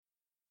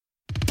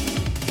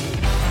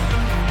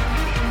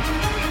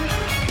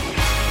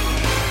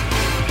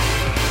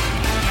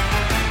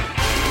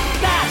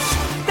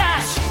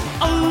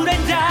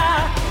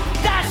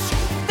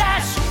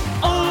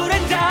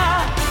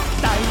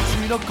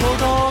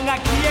が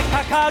消え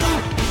かかる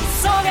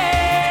そ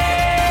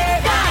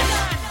れが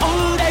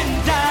オレン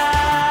ジャ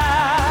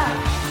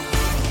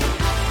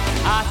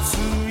ー熱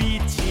い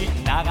血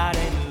流れる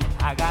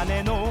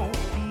鋼の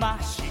マ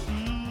シン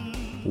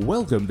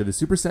Welcome to the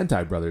Super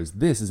Sentai Brothers.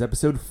 This is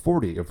episode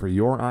 40 of For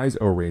Your Eyes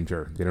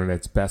O-Ranger, the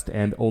internet's best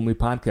and only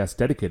podcast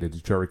dedicated to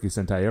Choriki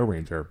Sentai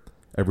O-Ranger.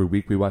 Every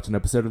week we watch an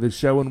episode of this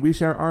show and we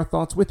share our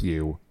thoughts with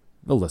you,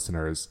 the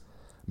listeners.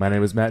 My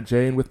name is Matt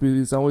J, and with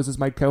me as always is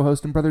my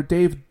co-host and brother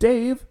Dave.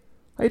 Dave,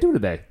 how you doing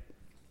today?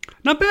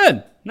 Not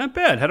bad. Not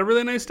bad. Had a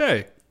really nice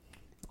day.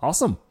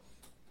 Awesome.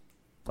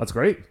 That's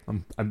great.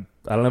 I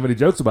don't have any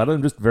jokes about it.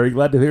 I'm just very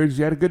glad to hear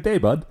you had a good day,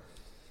 bud.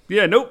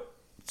 Yeah, nope.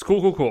 It's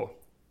cool.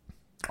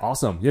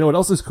 Awesome. You know what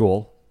else is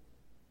cool?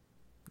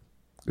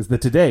 Is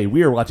that today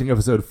we are watching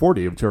episode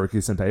 40 of Choriki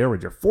Sentai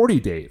O-Ranger. 40,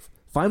 Dave.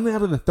 Finally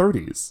out of the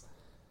 30s.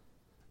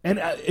 And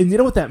you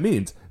know what that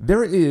means?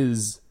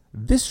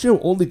 This show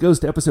only goes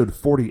to episode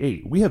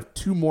 48. We have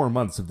 2 more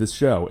months of this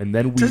show, and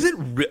then we... Does it...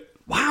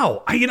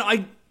 Wow.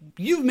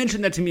 You've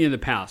mentioned that to me in the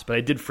past, but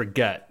I did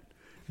forget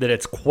that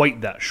it's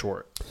quite that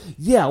short.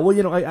 Yeah,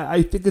 well,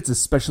 I think it's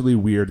especially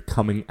weird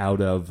coming out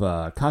of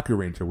Kaku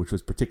Ranger, which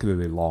was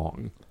particularly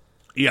long.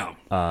 Yeah.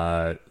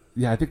 I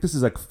think this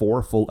is like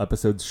 4 full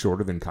episodes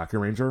shorter than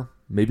Kaku Ranger.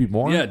 Maybe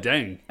more. Yeah,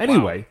 dang.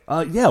 Anyway,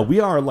 we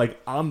are like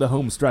on the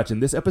home stretch,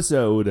 and this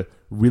episode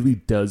really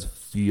does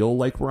feel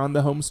like we're on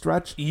the home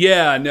stretch.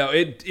 Yeah, no,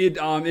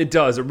 it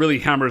does. It really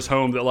hammers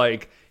home that,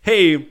 like,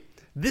 hey,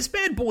 this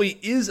bad boy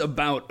is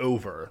about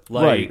over.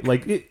 Right,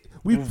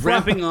 we're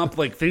wrapping up,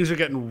 like, things are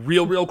getting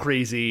real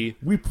crazy.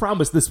 We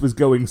promised this was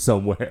going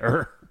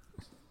somewhere.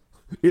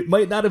 It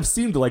might not have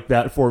seemed like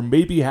that for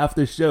maybe half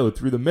the show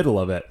through the middle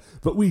of it,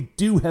 but we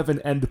do have an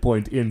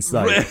endpoint in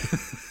sight.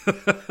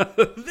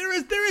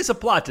 There is a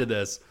plot to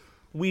this.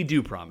 We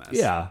do promise.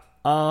 Yeah.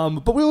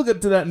 But we'll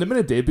get to that in a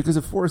minute, Dave, because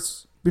of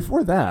course,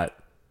 before that,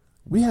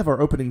 we have our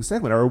opening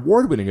segment, our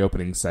award-winning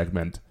opening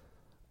segment.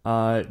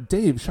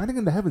 Dave, Shining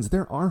in the Heavens,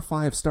 there are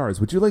 5 stars.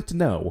 Would you like to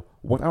know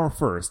what our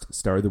first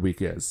star of the week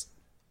is?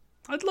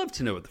 I'd love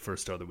to know what the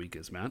first star of the week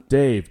is, Matt.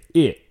 Dave,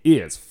 it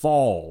is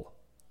fall.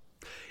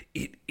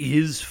 It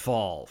is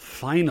fall,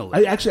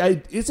 finally.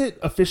 Is it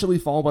officially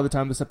fall by the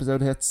time this episode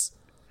hits?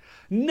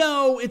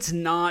 No, it's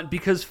not,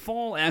 because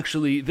fall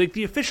actually,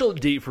 the official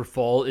date for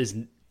fall is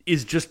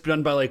just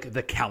done by, like,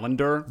 the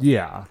calendar.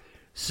 Yeah.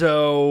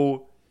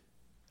 So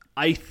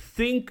I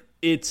think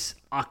it's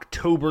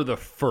October the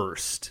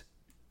 1st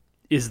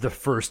is the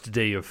first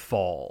day of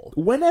fall.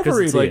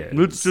 Whenever it's it is.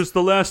 It's just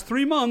the last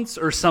 3 months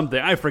or something.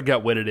 I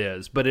forget what it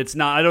is, but it's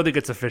not. I don't think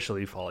it's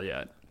officially fall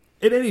yet.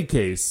 In any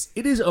case,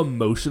 it is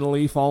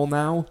emotionally fall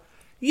now.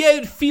 Yeah,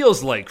 it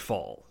feels like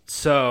fall.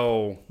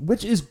 So,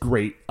 which is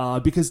great,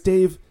 because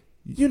Dave,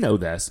 you know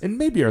this, and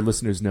maybe our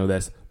listeners know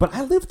this, but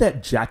I live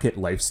that jacket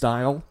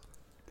lifestyle.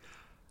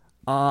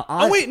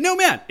 Wait, no,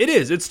 man, it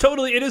is. It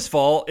is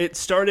fall. It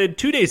started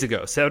 2 days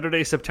ago,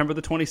 Saturday, September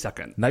the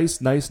 22nd.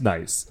 Nice.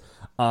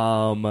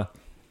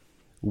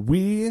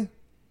 We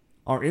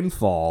are in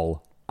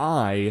fall.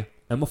 I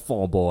am a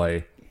fall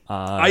boy.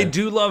 I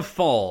do love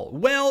fall.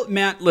 Well,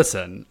 Matt,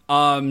 listen.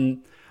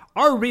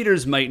 Our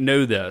readers might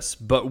know this,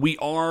 but we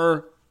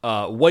are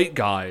white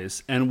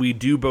guys, and we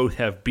do both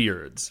have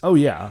beards. Oh,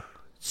 yeah.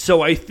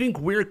 So I think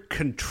we're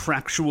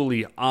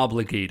contractually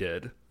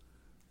obligated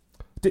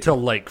to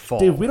like fall.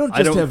 Dave, we don't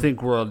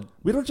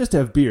just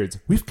have beards.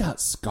 We've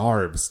got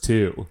scarves,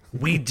 too.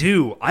 We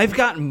do. I've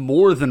got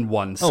more than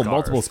one scarf. Oh,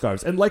 multiple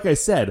scarves. And like I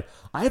said,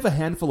 I have a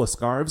handful of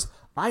scarves.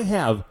 I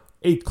have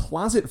a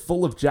closet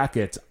full of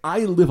jackets. I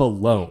live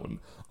alone.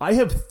 I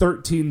have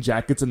 13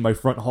 jackets in my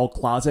front hall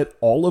closet.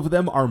 All of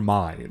them are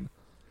mine.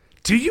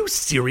 Do you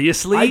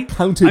seriously? I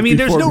counted.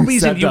 There's no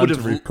reason you would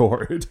have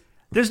record.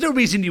 There's no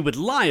reason you would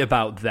lie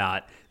about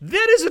that.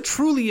 That is a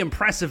truly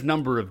impressive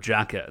number of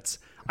jackets.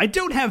 I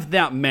don't have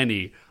that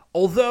many,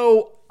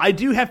 although I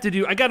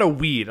got a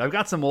weed. I've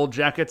got some old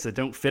jackets that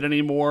don't fit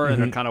anymore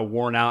and are kind of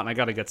worn out, and I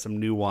got to get some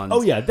new ones.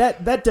 Oh, yeah,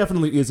 that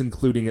definitely is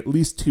including at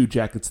least 2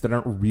 jackets that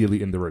aren't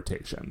really in the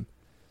rotation.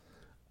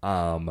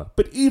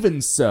 But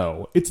even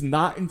so, it's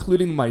not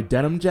including my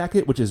denim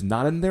jacket, which is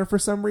not in there for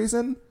some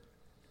reason.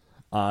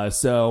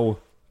 So,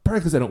 probably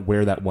because I don't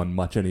wear that one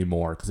much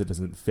anymore, because it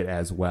doesn't fit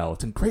as well.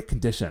 It's in great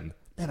condition.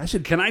 Man,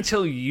 Can I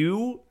tell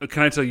you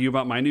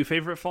about my new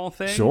favorite fall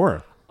thing?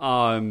 Sure.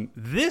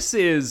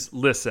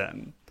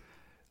 Listen,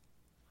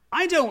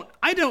 I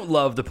don't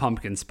love the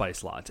pumpkin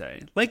spice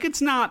latte. Like,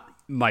 it's not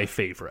my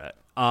favorite.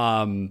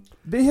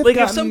 They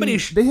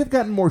have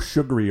gotten more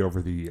sugary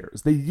over the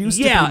years. They used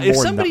to be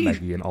more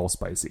nutmeggy and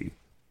allspicy.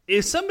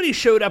 If somebody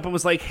showed up and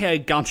was like, hey, I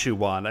got you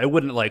one, I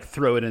wouldn't like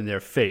throw it in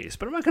their face,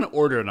 but I'm not going to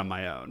order it on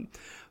my own.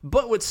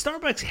 But what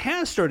Starbucks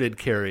has started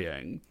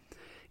carrying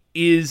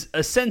is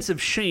a sense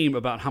of shame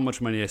about how much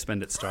money I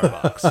spend at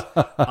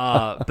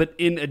Starbucks. But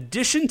in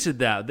addition to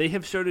that, they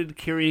have started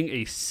carrying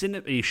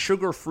a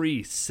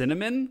sugar-free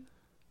cinnamon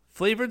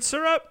flavored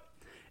syrup.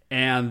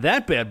 And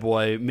that bad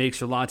boy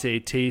makes your latte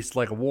taste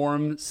like a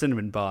warm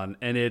cinnamon bun,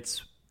 and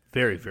it's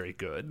very, very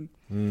good.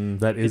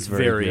 That is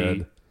very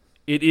good.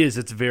 It is.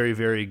 It's very,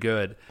 very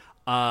good.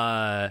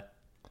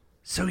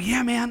 So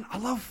yeah, man, I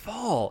love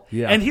fall.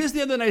 Yeah. And here's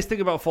the other nice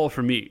thing about fall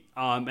for me.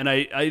 And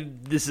I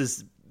this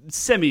is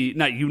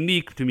not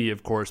unique to me,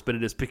 of course, but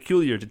it is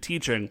peculiar to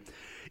teaching,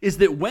 is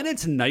that when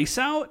it's nice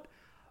out,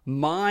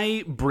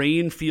 my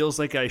brain feels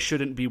like I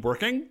shouldn't be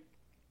working.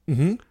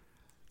 Mm-hmm.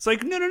 It's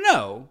like,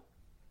 no.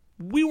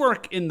 We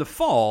work in the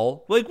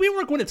fall. Like, we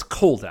work when it's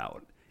cold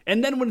out.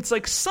 And then when it's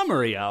like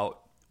summery out,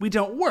 we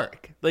don't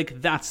work.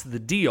 Like, that's the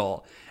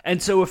deal.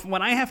 And so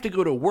when I have to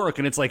go to work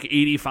and it's like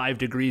 85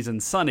 degrees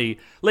and sunny,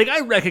 like,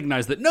 I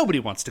recognize that nobody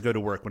wants to go to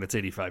work when it's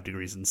 85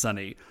 degrees and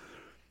sunny.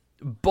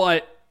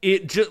 But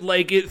it just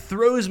it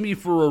throws me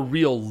for a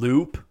real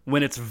loop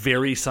when it's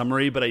very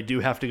summery, but I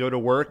do have to go to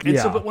work. And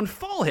so, but when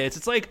fall hits,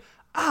 it's like,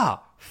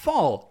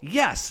 fall,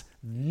 yes.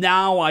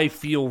 Now I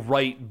feel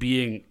right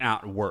being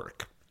at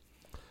work.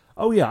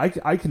 Oh yeah,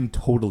 I can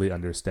totally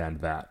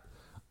understand that.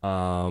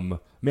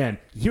 Man,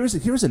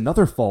 here's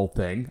another fall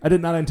thing. I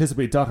did not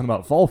anticipate talking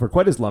about fall for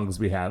quite as long as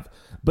we have,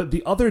 but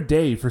the other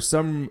day, for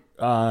some,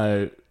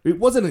 it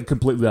wasn't a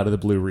completely out of the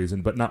blue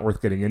reason, but not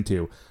worth getting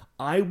into.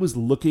 I was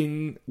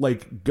looking,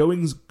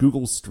 going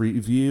Google Street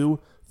View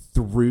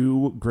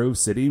through Grove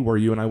City, where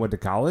you and I went to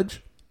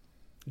college.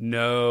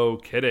 No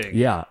kidding.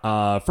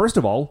 Yeah. First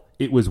of all,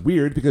 it was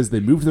weird because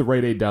they moved the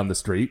Rite Aid down the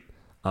street.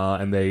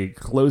 And they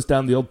closed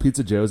down the old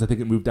Pizza Joe's. I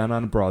think it moved down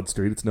on Broad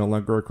Street. It's no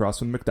longer across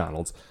from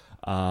McDonald's.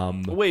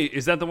 Wait,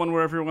 is that the one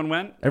where everyone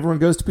went? Everyone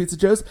goes to Pizza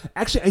Joe's?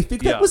 Actually, I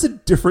think that was a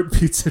different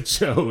Pizza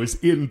Joe's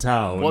in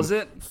town. Was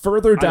it?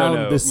 Further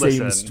down the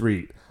same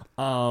street.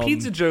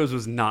 Pizza Joe's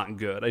was not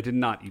good. I did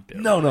not eat there.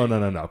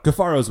 No.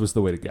 Cafaro's was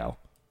the way to go.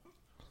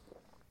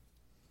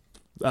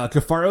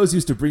 Cafaro's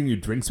used to bring you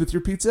drinks with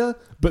your pizza,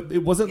 but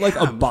it wasn't like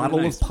a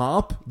bottle of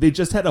pop. They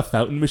just had a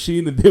fountain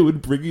machine, and they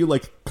would bring you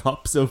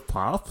cups of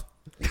pop.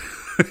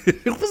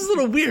 It was a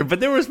little weird, but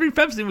there was free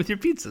Pepsi with your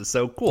pizza,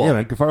 so cool. Yeah,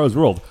 man, Cafaro's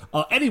ruled.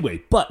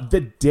 Anyway, but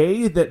the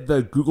day that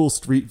the Google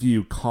Street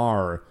View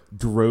car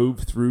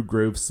drove through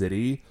Grove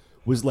City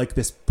was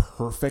this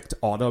perfect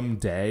autumn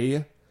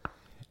day.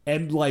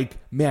 And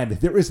man,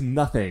 there is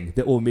nothing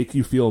that will make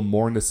you feel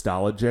more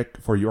nostalgic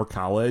for your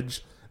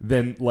college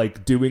than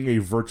doing a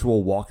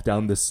virtual walk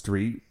down the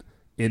street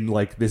in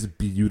this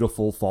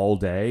beautiful fall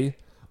day.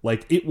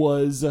 It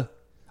was...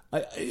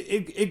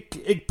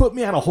 It put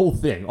me on a whole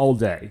thing all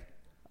day.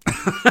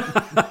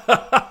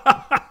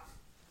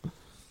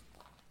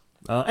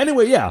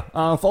 Anyway,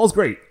 fall's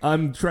great.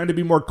 I'm trying to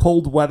be more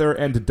cold weather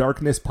and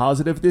darkness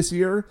positive this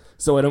year,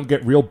 so I don't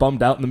get real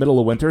bummed out in the middle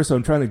of winter, so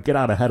I'm trying to get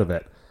out ahead of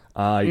it.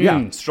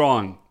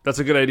 Strong. That's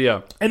a good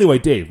idea. Anyway,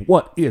 Dave,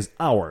 what is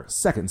our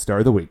second star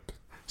of the week?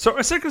 So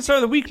our second star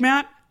of the week,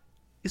 Matt,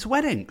 is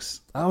weddings.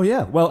 Oh,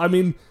 yeah. Well, I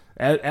mean,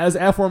 as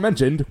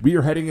aforementioned, we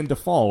are heading into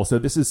fall, so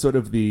this is sort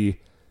of the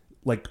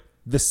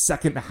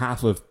second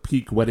half of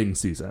peak wedding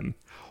season.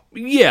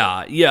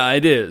 Yeah,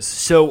 it is.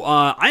 So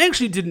I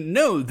actually didn't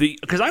know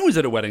because I was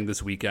at a wedding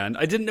this weekend.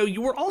 I didn't know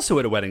you were also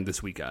at a wedding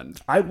this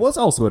weekend. I was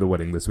also at a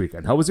wedding this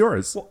weekend. How was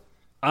yours?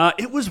 Well,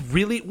 it was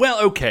really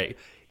okay.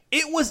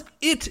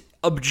 It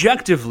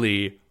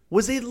objectively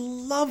was a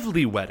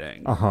lovely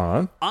wedding.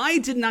 Uh-huh. I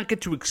did not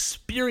get to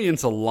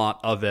experience a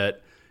lot of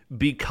it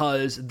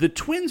because the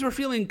twins were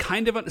feeling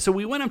kind of... So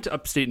we went up to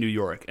upstate New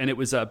York, and it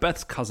was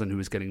Beth's cousin who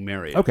was getting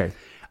married. Okay.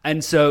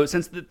 And so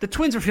since the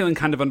twins were feeling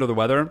kind of under the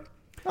weather...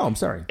 Oh, I'm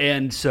sorry.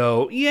 And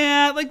so,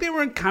 they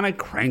were kind of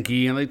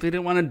cranky, and they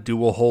didn't want to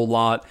do a whole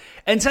lot.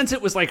 And since it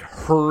was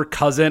her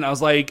cousin, I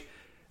was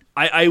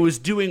I was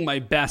doing my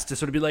best to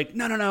sort of be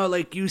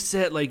no, you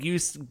sit, you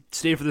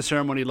stay for the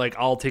ceremony,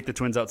 I'll take the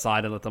twins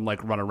outside and let them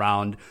run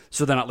around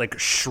so they're not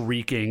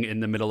shrieking in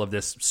the middle of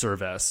this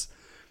service.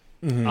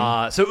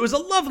 Mm-hmm. So it was a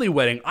lovely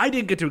wedding. I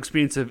didn't get to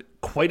experience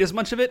quite as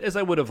much of it as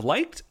I would have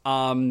liked.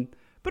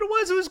 But it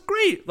was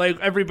great.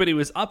 Everybody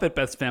was up at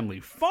Beth's family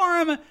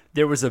farm.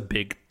 There was a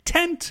big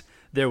tent.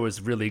 There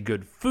was really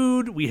good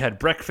food. We had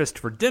breakfast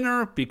for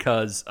dinner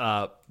because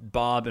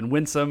Bob and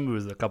Winsome, who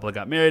was the couple that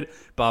got married,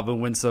 Bob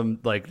and Winsome,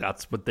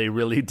 that's what they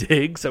really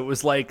dig. So it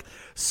was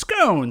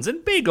scones and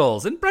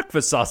bagels and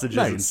breakfast sausages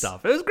and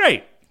stuff. It was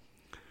great.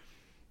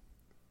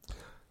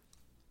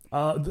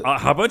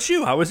 How about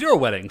you? How was your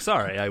wedding?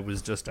 Sorry, I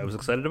was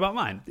excited about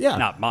mine.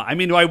 Yeah.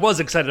 I was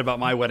excited about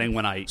my wedding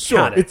when I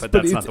had it, but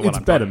that's not the one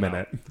I'm talking about. It's been a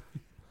minute.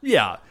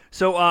 Yeah.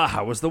 So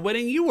how was the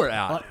wedding you were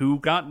at? Who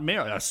got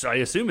married? I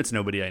assume it's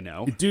nobody I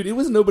know. Dude, it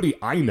was nobody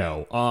I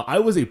know. I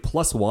was a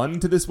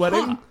 +1 to this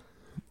wedding.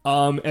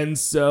 Huh. And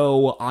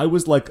so I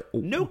was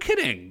no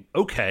kidding.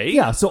 Okay.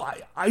 Yeah, so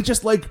I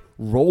just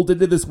rolled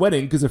into this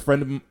wedding because a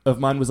friend of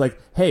mine was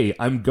hey,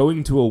 I'm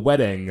going to a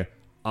wedding.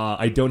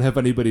 I don't have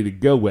anybody to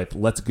go with.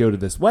 Let's go to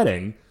this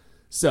wedding.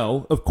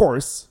 So, of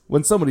course,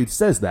 when somebody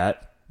says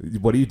that,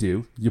 what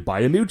do? You buy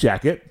a new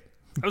jacket.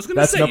 I was going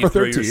to say, you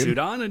throw your suit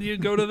on and you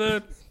go to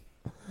the...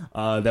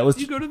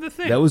 you go to the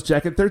thing. That was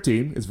jacket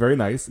 13. It's very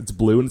nice. It's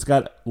blue and it's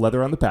got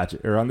leather on the patch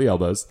or on the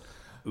elbows.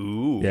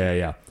 Ooh.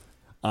 Yeah.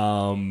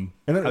 And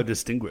how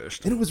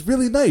distinguished. And it was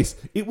really nice.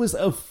 It was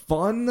a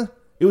fun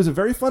It was a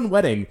very fun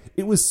wedding.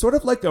 It was sort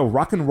of like a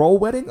rock and roll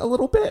wedding a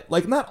little bit.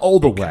 Like, not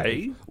all the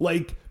way.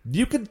 Like,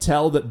 you could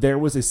tell that there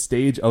was a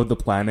stage of the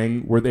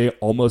planning where they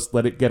almost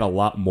let it get a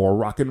lot more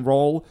rock and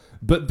roll.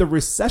 But the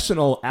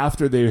recessional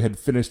after they had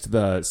finished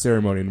the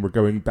ceremony and were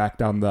going back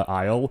down the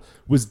aisle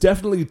was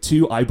definitely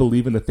to I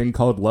Believe in a Thing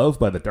Called Love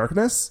by The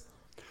Darkness.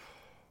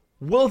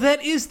 Well,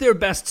 that is their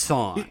best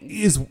song.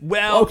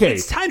 Okay.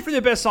 It's tied for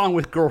their best song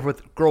with Girl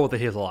with the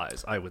Hazel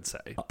Eyes, I would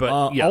say.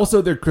 But yeah.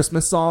 Also, their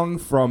Christmas song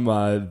from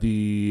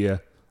the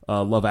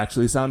Love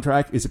Actually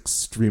soundtrack is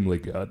extremely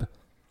good.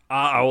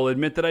 I will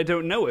admit that I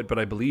don't know it, but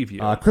I believe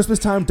you. Christmas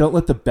Time, Don't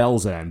Let the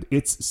Bells End.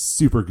 It's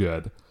super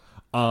good.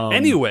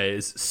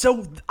 Anyways,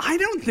 so I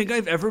don't think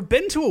I've ever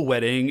been to a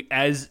wedding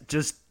as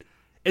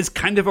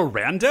kind of a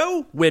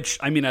rando, which,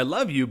 I mean, I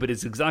love you, but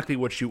it's exactly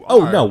what you are.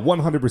 Oh, no,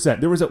 100%.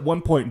 There was at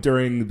one point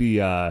during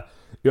the, I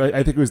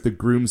think it was the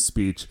groom's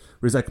speech,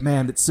 where he's like,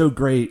 man, it's so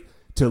great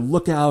to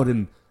look out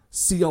and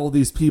see all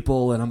these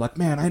people, and I'm like,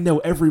 man, I know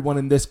everyone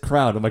in this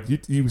crowd. I'm like,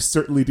 you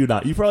certainly do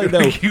not. You probably know,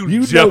 you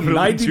know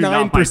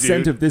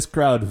 99% of this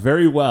crowd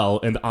very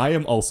well, and I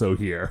am also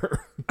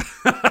here.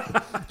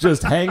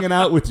 Just hanging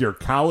out with your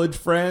college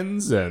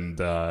friends, and,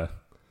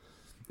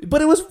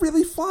 but it was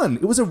really fun.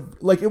 It was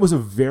a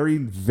very,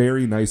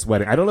 very nice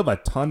wedding. I don't have a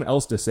ton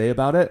else to say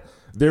about it.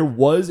 There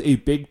was a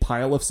big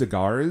pile of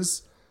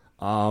cigars,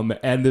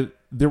 and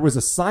there was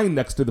a sign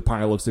next to the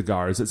pile of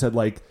cigars that said,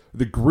 like,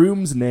 the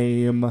groom's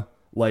name,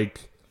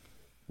 like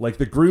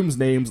the groom's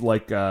name's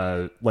like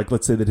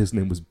let's say that his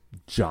name was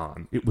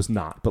John. It was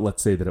not, but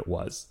let's say that it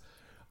was.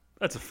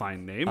 That's a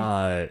fine name.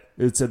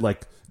 It said,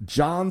 like,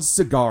 John's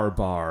Cigar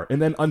Bar,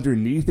 and then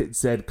underneath it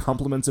said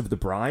Compliments of the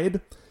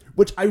Bride,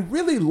 which I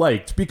really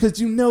liked,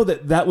 because you know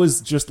that was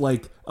just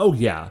like, oh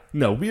yeah,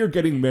 no, we are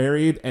getting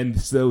married,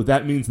 and so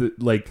that means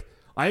that, like,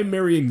 I'm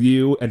marrying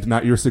you and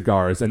not your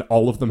cigars, and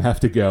all of them have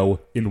to go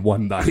in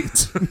one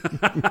night.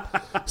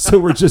 So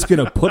we're just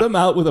going to put them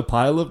out with a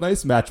pile of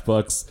nice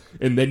matchbooks,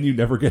 and then you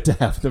never get to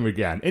have them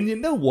again. And you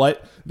know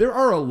what? There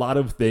are a lot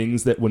of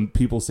things that when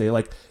people say,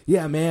 like,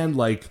 yeah, man,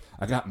 like,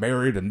 I got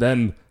married, and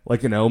then,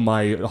 like, you know,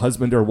 my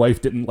husband or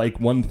wife didn't like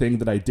one thing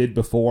that I did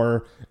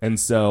before, and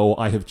so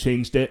I have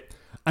changed it.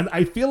 And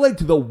I feel like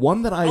the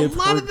one that I have heard...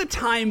 A lot of the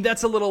time,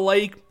 that's a little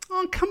like...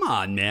 Oh, come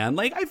on, man.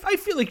 Like, I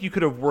feel like you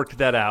could have worked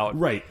that out.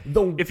 Right.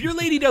 If your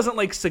lady doesn't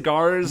like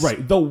cigars...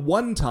 Right. The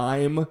one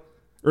time...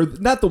 Or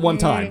not the one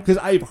time, because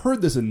I've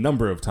heard this a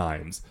number of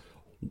times.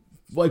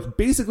 Like,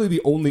 basically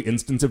the only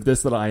instance of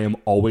this that I am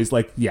always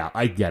like, yeah,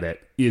 I get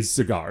it, is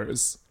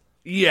cigars.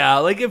 Yeah,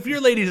 like, if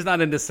your lady's not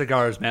into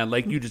cigars, man,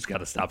 like, you just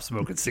gotta stop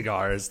smoking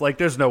cigars. Like,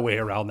 there's no way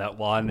around that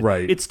one.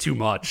 Right. It's too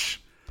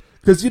much.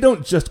 Because you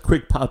don't just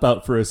quick pop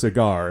out for a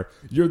cigar.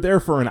 You're there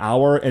for an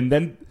hour, and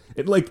then...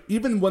 like,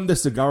 even when the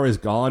cigar is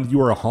gone, you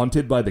are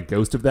haunted by the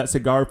ghost of that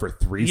cigar for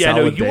 3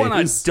 solid days. You are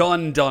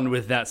not done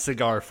with that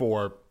cigar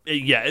for,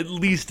 at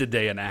least a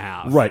day and a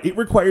half. Right. It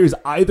requires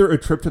either a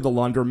trip to the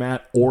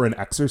laundromat or an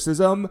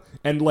exorcism,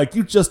 and, like,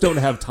 you just don't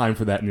have time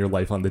for that in your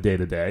life on the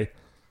day-to-day.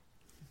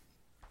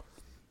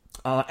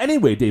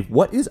 Anyway, Dave,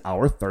 what is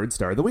our third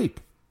star of the week?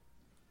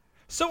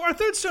 So our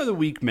third star of the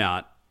week,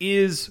 Matt,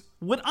 is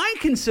what I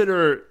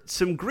consider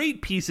some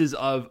great pieces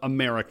of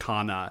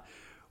Americana,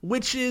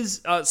 which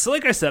is, so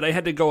like I said, I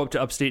had to go up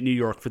to upstate New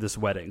York for this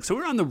wedding. So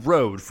we were on the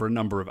road for a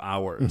number of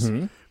hours.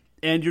 Mm-hmm.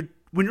 And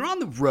when you're on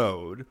the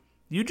road,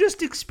 you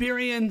just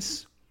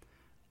experience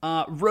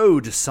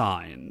road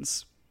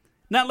signs.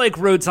 Not like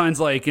road signs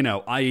like,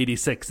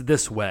 I-86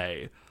 this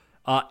way.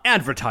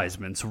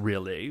 Advertisements,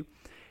 really.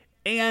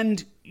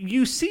 And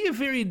you see a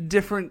very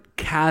different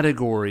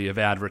category of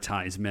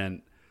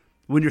advertisement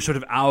when you're sort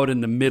of out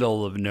in the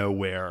middle of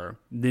nowhere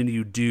than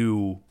you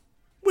do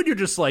when you're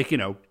just like,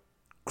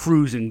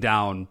 cruising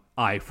down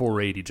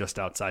I-480 just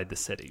outside the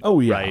city. Oh,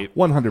 yeah, right?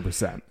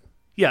 100%.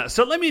 Yeah,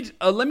 so let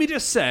me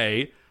just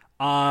say,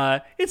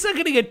 it's not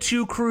going to get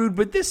too crude,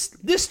 but this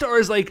star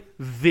is, like,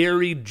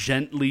 very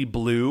gently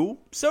blue.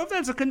 So if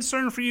that's a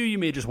concern for you, you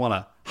may just want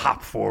to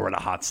hop forward a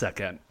hot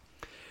second.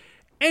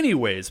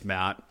 Anyways,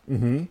 Matt,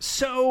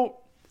 So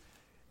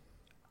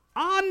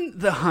on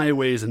the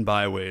highways and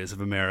byways of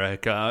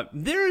America,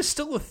 there is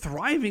still a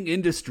thriving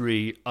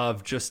industry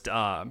of just...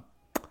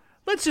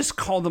 let's just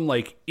call them,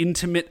 like,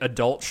 intimate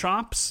adult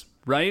shops,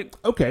 right?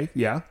 Okay,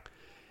 yeah.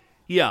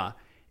 Yeah.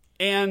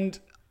 And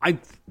I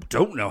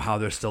don't know how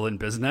they're still in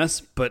business,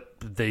 but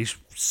they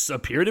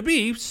appear to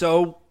be,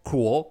 so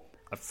cool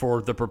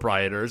for the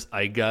proprietors,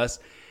 I guess.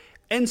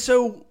 And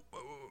so,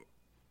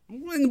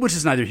 which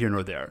is neither here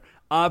nor there.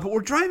 But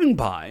we're driving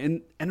by,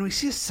 and we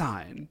see a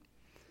sign.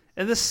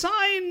 And the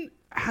sign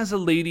has a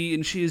lady,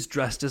 and she is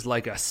dressed as,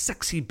 like, a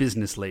sexy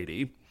business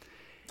lady.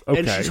 Okay.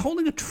 And she's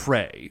holding a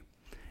tray.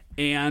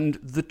 And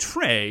the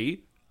tray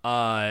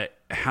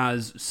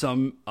has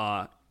some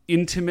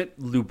intimate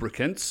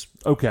lubricants.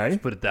 Okay.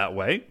 Let's put it that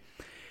way.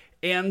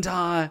 And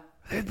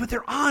but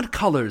they're odd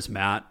colors,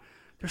 Matt.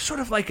 They're sort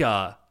of like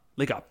a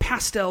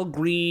pastel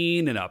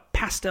green and a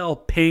pastel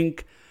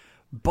pink,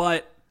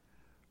 but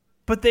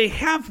they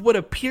have what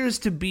appears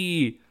to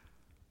be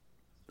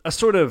a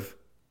sort of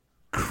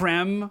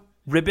creme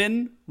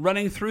ribbon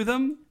running through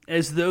them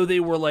as though they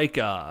were like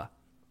a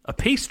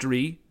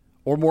pastry,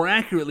 or more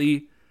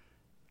accurately,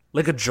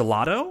 like a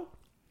gelato.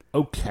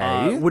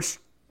 Okay.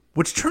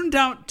 Which turned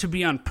out to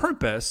be on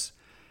purpose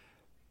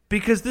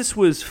because this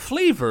was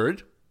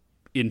flavored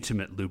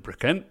intimate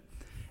lubricant,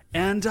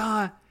 and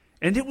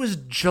it was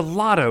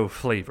gelato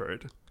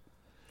flavored.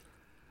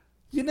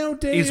 You know,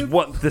 Dave, Is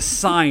what the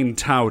sign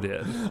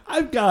touted.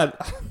 I got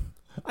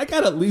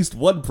at least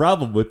one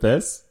problem with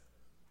this.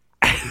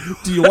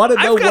 Do you want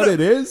to know what it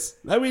is?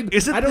 I mean,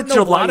 Is it I don't that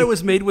know gelato why.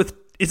 is made with?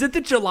 Is it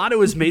that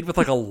gelato is made with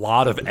like a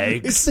lot of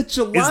eggs? It's that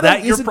gelato is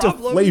that your isn't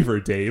problem? a flavor,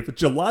 Dave.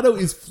 Gelato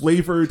is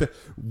flavored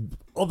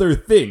other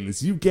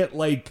things. You get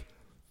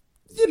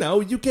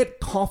you get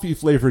coffee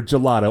flavored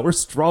gelato, or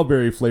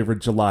strawberry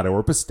flavored gelato,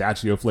 or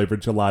pistachio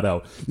flavored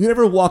gelato. You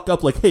never walk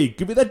up like, hey,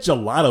 give me that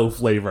gelato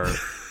flavor.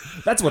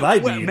 That's what I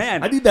need. Well,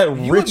 man, I need that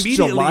you rich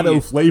immediately-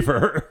 gelato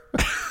flavor.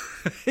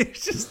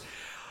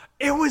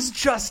 It was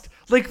just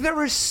like there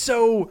were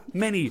so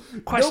many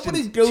questions.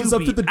 Nobody goes to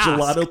up to be the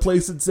gelato asked.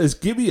 place and says,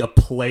 give me a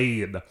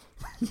plain.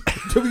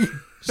 Give me...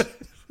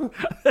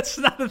 That's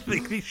not a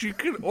thing that you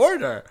can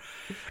order.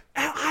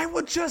 And I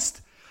would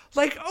just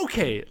like,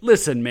 okay,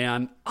 listen,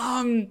 man.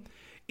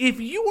 If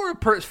you were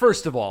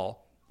first of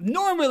all,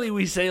 normally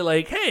we say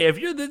like, hey, if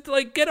you're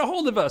get a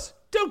hold of us.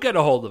 Don't get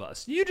a hold of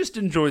us. You just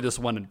enjoy this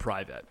one in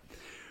private.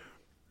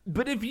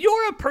 But if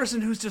you're a person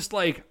who's just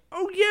like,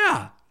 oh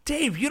yeah,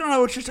 Dave, you don't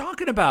know what you're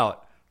talking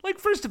about. Like,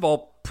 first of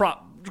all,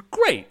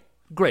 great.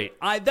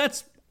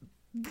 That's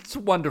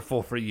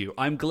wonderful for you.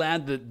 I'm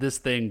glad that this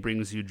thing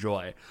brings you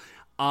joy.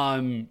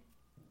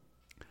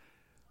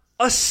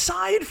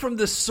 Aside from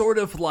the sort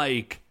of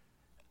like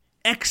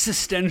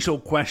existential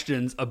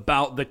questions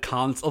about the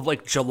of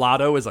like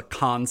gelato as a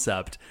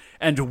concept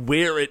and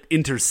where it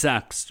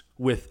intersects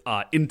with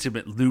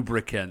intimate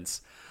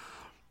lubricants,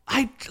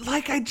 I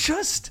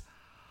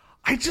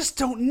just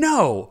don't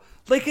know.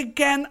 Like,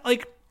 again,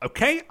 like,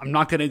 okay, I'm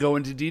not going to go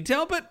into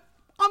detail, but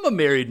I'm a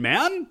married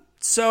man,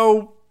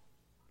 so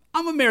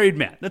I'm a married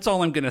man. That's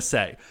all I'm going to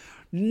say.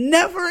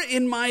 Never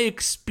in my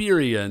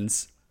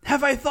experience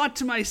have I thought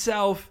to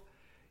myself,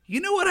 you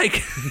know what I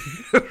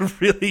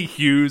could really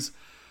use?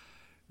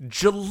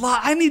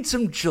 I need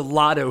some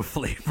gelato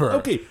flavor.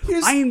 Okay,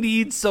 I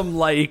need some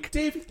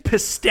Dave,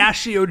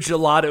 pistachio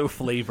gelato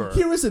flavor.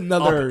 Here is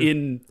another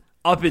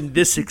up in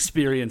this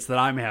experience that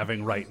I'm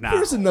having right now.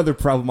 Here's another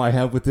problem I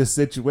have with this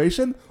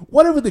situation.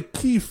 Whatever the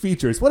key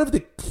features, whatever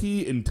the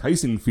key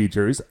enticing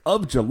features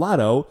of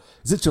gelato,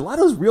 is that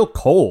gelato's real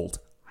cold.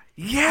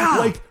 Yeah.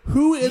 Like,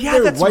 who in Yeah,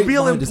 their that's right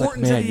real mind is like,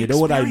 important to man, the you know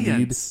what I need?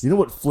 experience." You know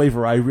what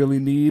flavor I really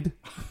need?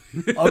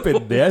 Up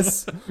in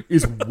this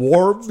is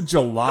warm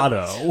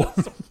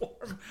gelato.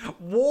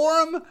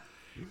 Warm.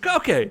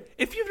 Okay,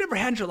 if you've never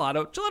had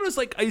gelato is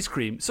like ice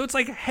cream. So it's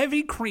like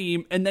heavy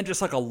cream and then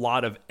just like a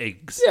lot of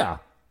eggs. Yeah.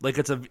 Like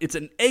it's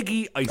an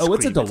eggy ice cream. Oh,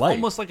 it's a delight. It's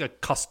almost like a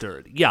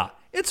custard. Yeah.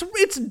 It's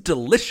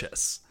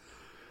delicious.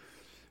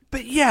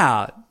 But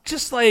yeah,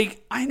 just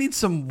like I need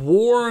some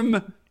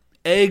warm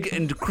egg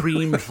and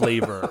cream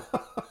flavor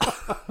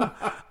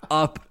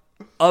up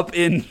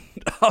in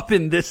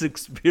this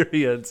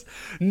experience.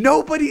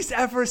 Nobody's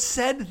ever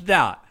said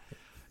that.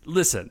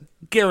 Listen,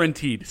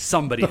 guaranteed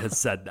somebody has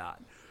said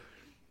that.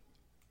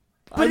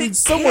 I mean, it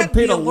someone can't be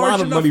paid a a large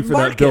lot of money enough for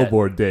market. that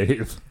billboard,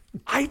 Dave.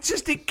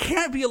 It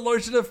can't be a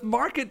large enough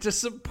market to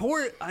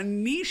support a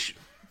niche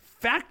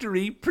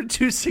factory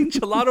producing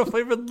gelato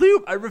flavored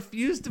lube. I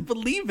refuse to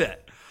believe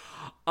it.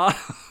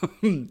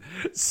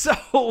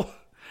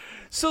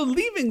 So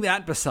leaving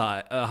that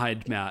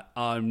behind, Matt,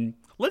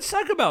 let's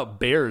talk about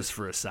bears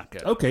for a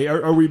second. Okay,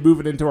 are we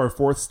moving into our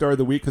fourth star of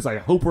the week? Because I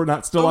hope we're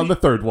not still on the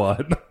third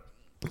one.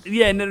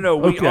 Yeah, no.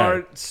 We Okay.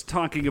 are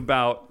talking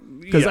about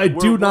Because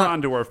we're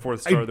on to our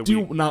fourth star I of the do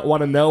week. not want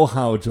to know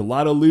how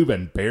gelato lube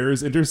and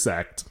bears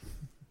intersect.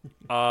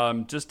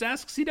 Just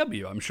ask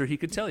CW. I'm sure he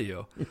could tell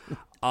you.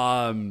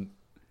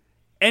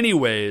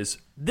 Anyways,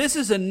 this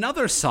is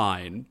another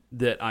sign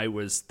that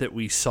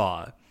we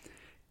saw.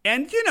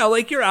 And,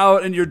 like you're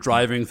out and you're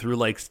driving through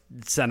like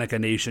Seneca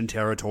Nation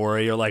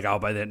territory or like out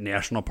by the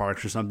national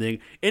parks or something.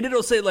 And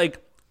it'll say like,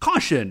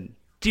 caution,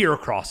 deer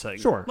crossing.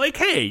 Sure. Like,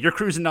 hey, you're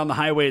cruising down the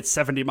highway at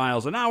 70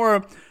 miles an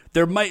hour.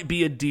 There might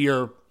be a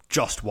deer.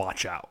 Just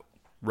watch out.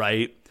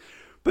 Right.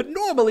 But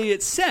normally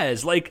it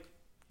says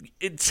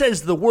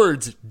the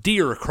words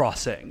deer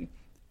crossing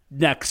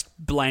next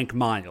blank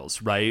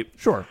miles. Right.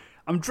 Sure.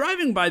 I'm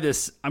driving by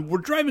this. We're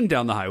driving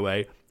down the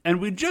highway, and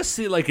we just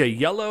see like a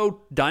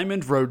yellow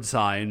diamond road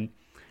sign,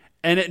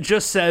 and it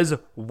just says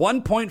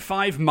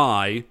 1.5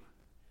 mi,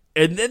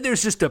 and then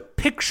there's just a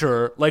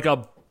picture, like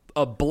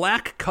a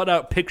black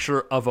cutout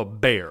picture of a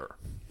bear,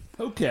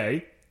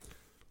 Okay.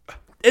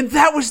 and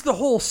that was the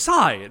whole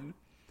sign.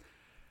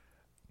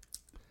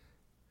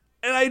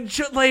 And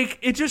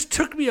it just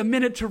took me a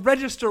minute to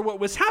register what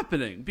was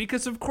happening,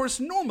 because of course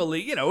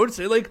normally, it would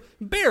say like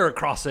bear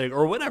crossing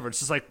or whatever. It's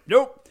just like,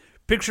 nope.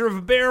 Picture of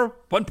a bear,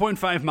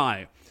 1.5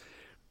 mi.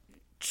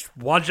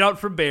 watch out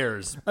for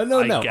bears. No.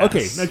 I guess.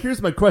 Okay, now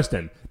here's my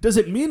question. Does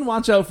it mean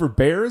watch out for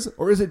bears,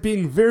 or is it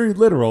being very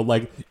literal,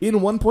 like, in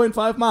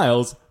 1.5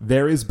 miles,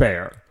 there is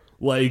bear?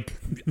 Like,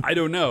 I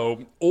don't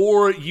know.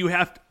 Or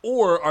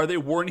or are they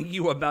warning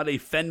you about a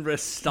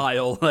Fenris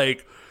style,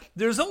 like,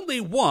 there's only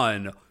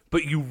one,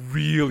 but you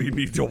really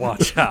need to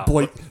watch out.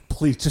 boy,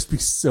 please just be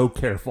so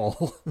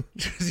careful.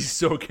 He's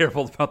so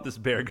careful about this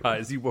bear,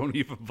 guys. You won't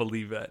even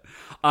believe it.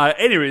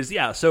 Anyways,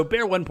 yeah, so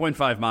bear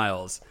 1.5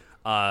 miles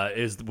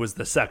was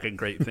the second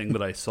great thing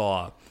that I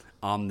saw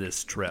on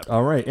this trip.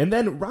 All right, and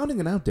then rounding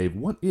it out, Dave,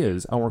 what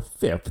is our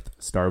fifth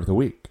star of the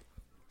week?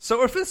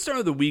 So our fifth star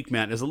of the week,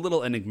 Matt, is a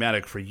little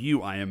enigmatic for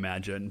you, I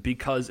imagine,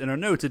 because in our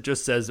notes it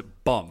just says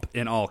Bump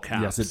in all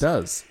caps. Yes, it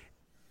does.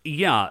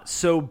 Yeah,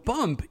 so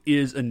Bump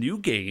is a new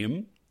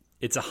game.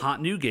 It's a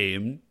hot new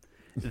game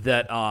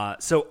that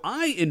so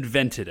I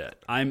invented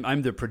it.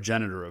 I'm the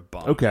progenitor of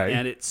Bump. Okay.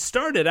 And it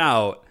started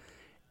out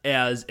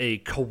as a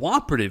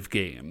cooperative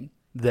game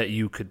that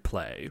you could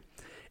play.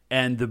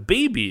 And the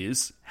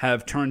babies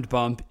have turned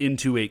Bump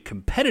into a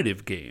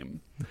competitive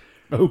game.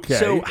 Okay.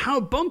 So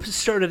how Bump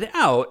started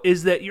out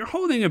is that you're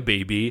holding a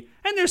baby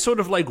and they're sort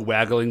of like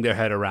waggling their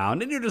head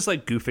around and you're just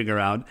like goofing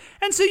around.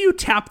 And so you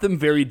tap them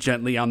very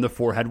gently on the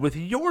forehead with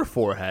your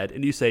forehead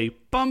and you say,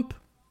 bump,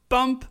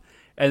 bump.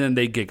 And then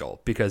they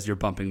giggle because you're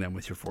bumping them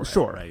with your forehead.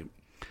 Sure. Right?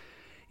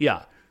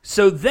 Yeah.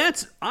 So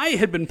I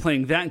had been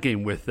playing that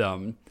game with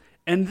them.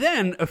 And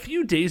then a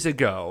few days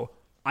ago,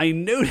 I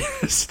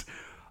noticed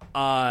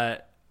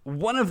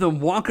one of them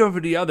walk over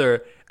to the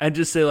other and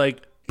just say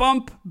like,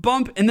 bump,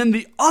 bump. And then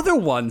the other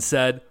one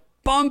said,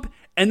 bump.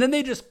 And then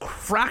they just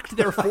cracked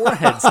their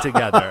foreheads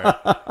together.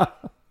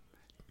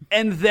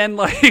 And then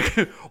like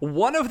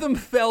one of them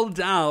fell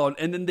down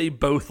and then they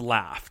both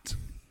laughed.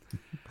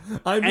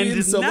 I mean,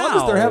 and so now, long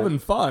as they're having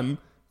fun.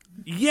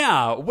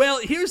 Yeah. Well,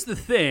 here's the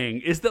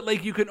thing is that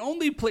like you can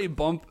only play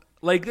Bump.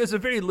 Like there's a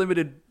very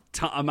limited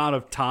amount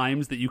of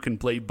times that you can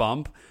play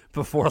Bump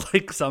before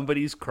like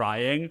somebody's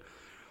crying.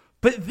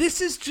 But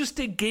this is just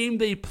a game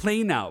they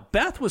play now.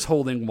 Beth was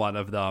holding one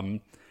of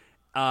them.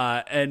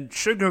 And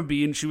Sugar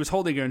Bean, she was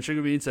holding her and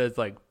Sugar Bean says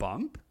like,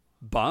 bump,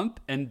 bump.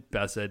 And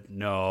Beth said,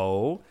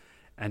 no.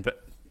 And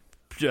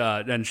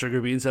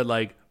Sugar Bean said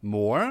like,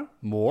 more,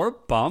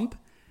 bump.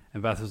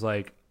 And Beth was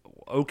like,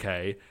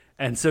 okay.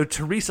 And so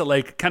Teresa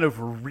like kind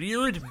of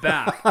reared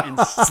back and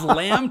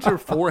slammed her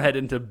forehead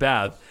into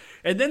Beth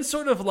and then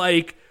sort of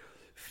like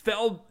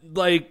fell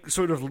like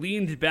sort of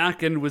leaned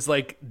back and was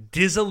like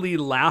dizzily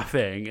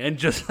laughing and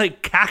just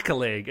like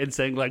cackling and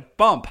saying like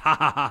bump, ha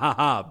ha ha ha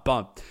ha,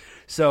 bump.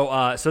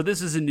 So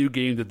this is a new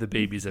game that the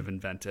babies have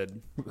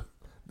invented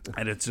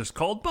and it's just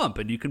called Bump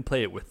and you can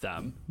play it with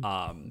them.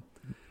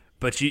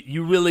 But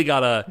you really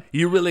gotta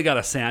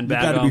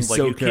sandbag them. You gotta be like,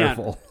 so you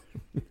careful.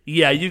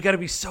 Yeah, you got to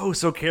be so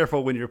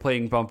careful when you're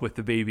playing Bump with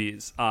the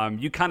babies.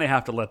 You kind of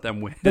have to let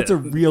them win. That's a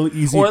real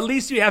easy... Or at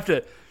least you have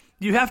to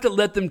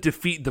let them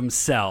defeat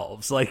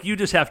themselves. Like, you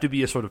just have to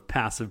be a sort of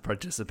passive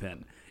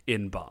participant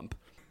in Bump.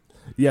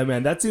 Yeah,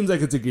 man, that seems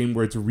like it's a game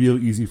where it's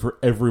real easy for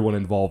everyone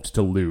involved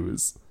to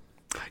lose.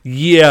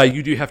 Yeah,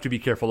 you do have to be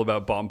careful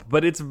about Bump,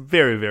 but it's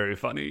very, very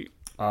funny.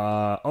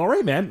 All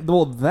right, man.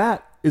 Well,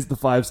 that is the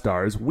 5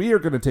 stars. We are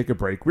going to take a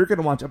break. We're going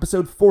to watch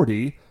episode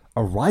 40,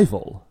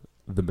 Arrival,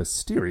 the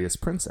Mysterious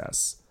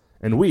Princess.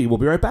 And we will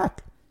be right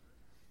back.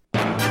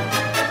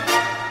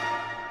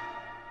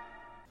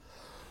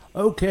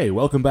 Okay,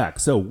 welcome back.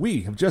 So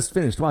we have just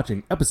finished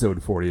watching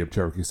episode 40 of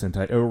Cherokee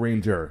Sentai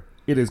O-Ranger.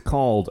 It is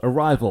called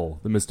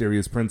Arrival, the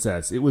Mysterious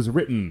Princess. It was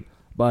written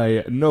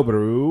by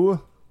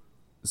Noboru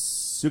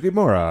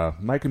Sugimura.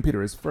 My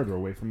computer is further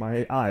away from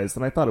my eyes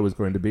than I thought it was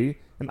going to be,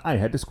 and I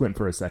had to squint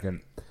for a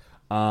second.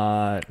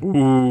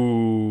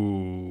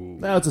 Ooh.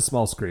 Now it's a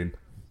small screen.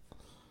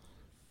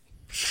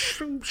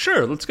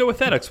 Sure, let's go with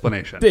that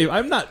explanation. Dave,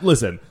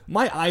 listen,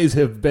 my eyes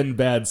have been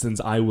bad since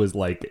I was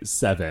like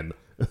 7.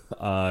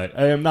 I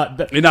am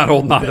not... You're not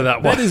holding on to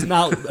that one. That is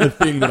not a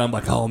thing that I'm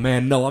like, oh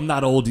man, no, I'm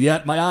not old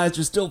yet. My eyes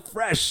are still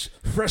fresh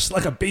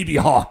like a baby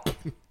hawk.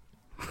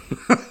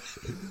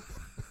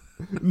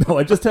 No,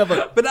 I just have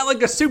a... But not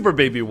like a super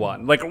baby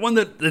one. Like one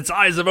that its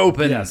eyes have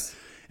opened. Yes.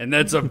 And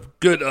that's a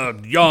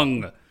good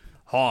young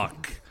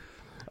hawk.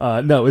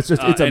 No, it's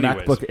just, it's a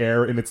anyways. MacBook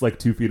Air and it's like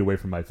 2 feet away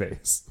from my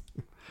face.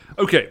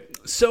 Okay,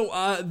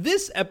 so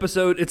this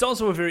episode, it's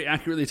also a very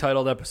accurately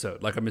titled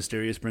episode. Like a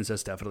Mysterious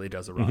Princess definitely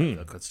does arrive.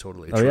 Mm-hmm. That's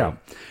totally true. Oh, yeah.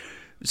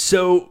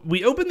 So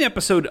we open the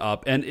episode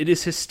up, and it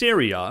is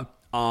Hysteria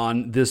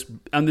on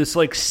this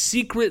like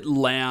secret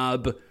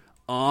lab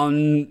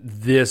on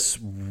this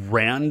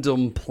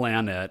random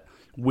planet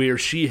where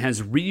she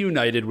has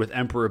reunited with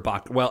Emperor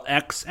Bacchus. Well,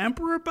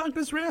 ex-Emperor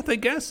Bacchus Wrath, I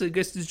guess. I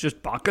guess it's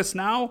just Bacchus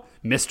now.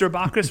 Mr.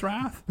 Bacchus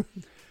Wrath.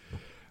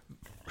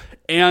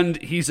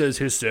 And he says,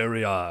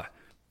 Hysteria,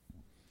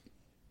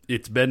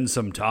 it's been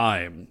some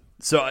time.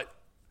 So,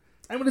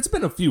 I mean, it's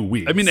been a few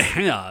weeks. I mean, it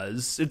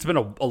has. It's been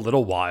a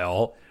little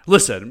while.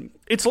 Listen,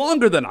 it's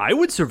longer than I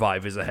would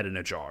survive as a head in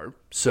a jar.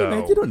 So, Hey,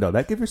 man, you don't know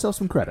that. Give yourself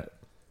some credit.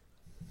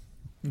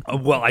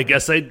 Well, I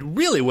guess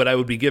what I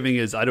would be giving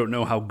is I don't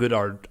know how good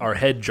our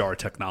head jar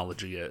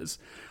technology is.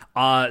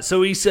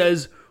 So he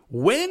says,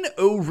 when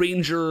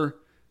O-Ranger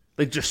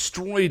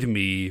destroyed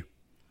me,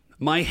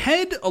 my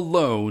head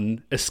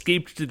alone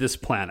escaped to this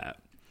planet.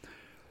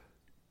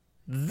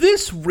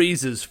 This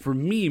raises for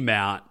me,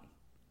 Matt,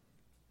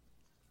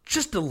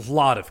 just a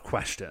lot of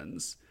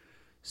questions.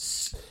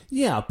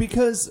 Yeah,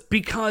 because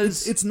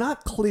it's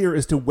not clear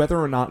as to whether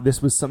or not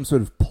this was some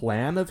sort of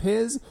plan of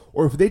his,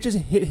 or if they just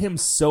hit him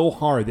so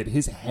hard that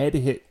his head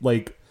hit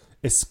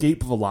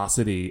escape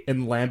velocity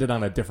and landed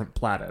on a different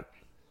planet.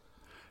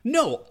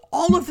 No,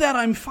 all of that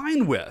I'm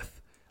fine with.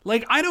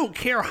 I don't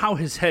care how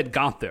his head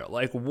got there.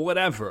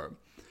 Whatever.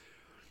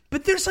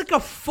 But there's a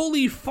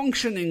fully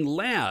functioning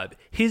lab.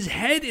 His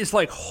head is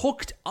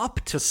hooked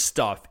up to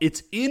stuff.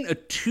 It's in a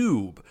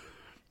tube.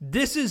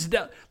 This is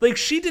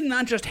she did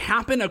not just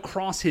happen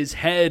across his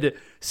head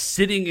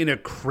sitting in a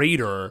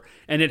crater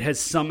and it has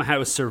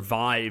somehow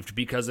survived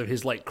because of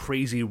his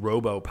crazy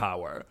robo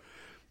power.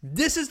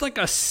 This is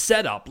a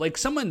setup.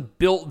 Someone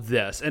built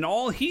this and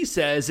all he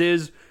says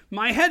is,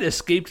 my head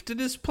escaped to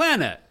this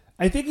planet.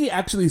 I think he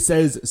actually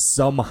says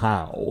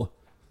somehow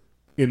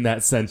in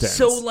that sentence.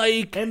 So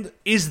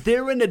is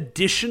there an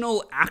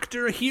additional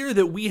actor here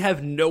that we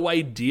have no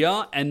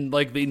idea and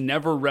they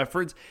never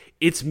reference?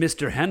 It's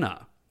Mr.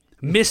 Henna.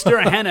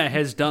 Mr. Henna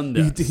has done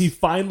this. He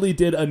finally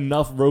did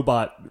enough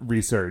robot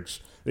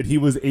research that he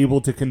was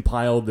able to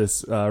compile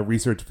this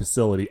research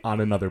facility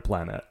on another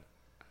planet.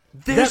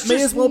 That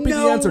may as well be the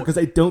answer, because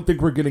I don't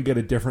think we're going to get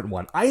a different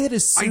one. I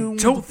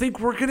don't think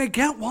we're going to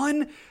get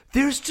one.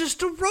 There's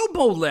just a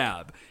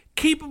robo-lab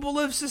capable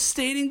of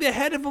sustaining the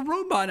head of a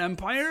robot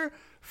empire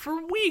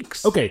for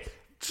weeks. Okay.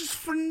 Just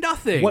for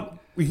nothing.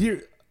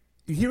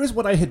 Here is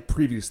what I had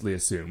previously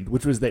assumed,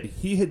 which was that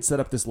he had set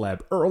up this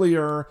lab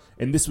earlier,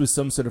 and this was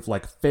some sort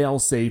of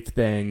fail-safe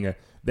thing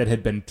that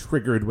had been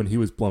triggered when he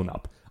was blown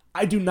up.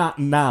 I do not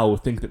now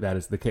think that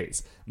is the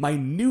case. My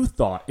new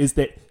thought is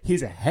that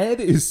his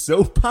head is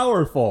so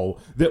powerful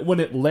that when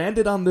it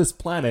landed on this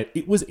planet,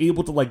 it was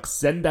able to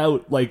send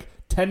out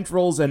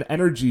tendrils and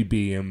energy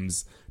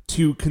beams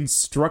to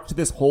construct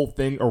this whole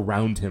thing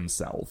around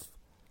himself.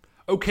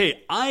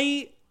 Okay,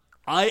 I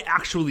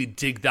actually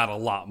dig that a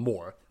lot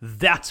more.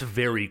 That's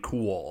very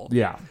cool.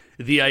 Yeah.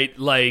 Okay,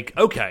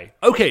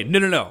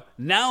 no.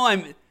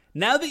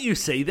 Now that you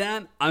say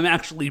that, I'm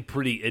actually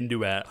pretty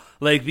into it.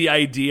 The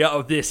idea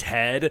of this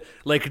head,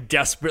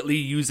 desperately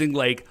using,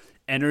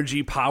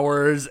 energy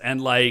powers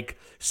and,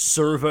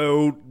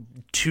 servo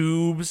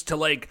tubes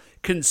to,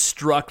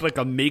 construct,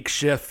 a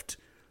makeshift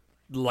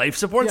life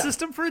support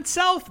system for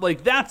itself.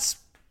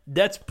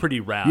 That's pretty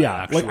rad,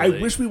 actually. I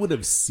wish we would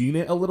have seen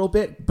it a little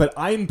bit, but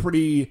I'm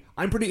pretty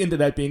into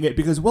that being it,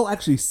 because we'll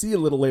actually see a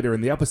little later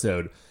in the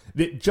episode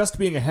that just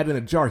being a head in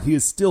a jar, he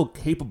is still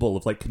capable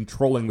of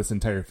controlling this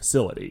entire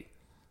facility.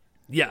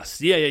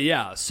 Yes,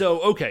 yeah.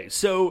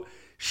 So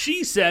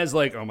she says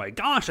oh my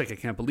gosh, I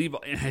can't believe it.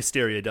 And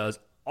Hysteria does.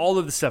 All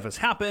of this stuff has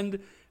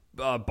happened.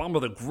 Bomber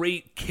the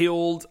Great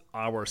killed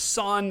our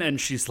son, and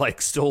she's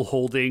still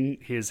holding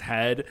his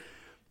head.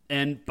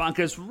 And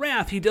Bacchus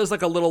Wrath, he does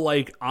a little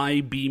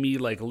eye beamy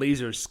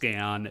laser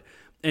scan,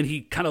 and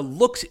he kind of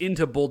looks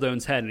into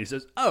Buldone's head and he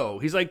says, "Oh,"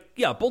 he's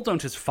yeah,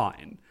 Buldone is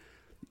fine.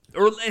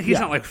 Or he's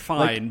not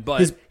fine,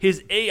 but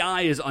his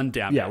AI is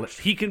undamaged. Yeah,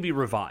 he can be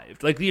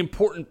revived. The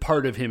important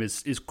part of him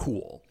is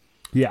cool.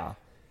 Yeah.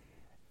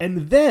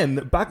 And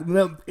then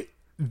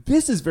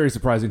this is very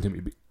surprising to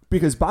me,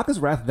 because Bacchus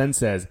Wrath then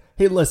says,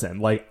 "Hey,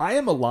 listen, I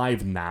am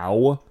alive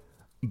now,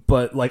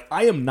 but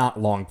I am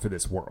not long for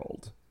this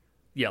world."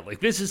 Yeah,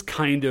 this is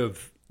kind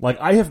of...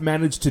 I have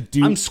managed to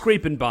do... I'm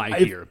scraping by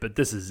here, but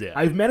this is it.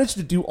 I've managed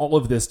to do all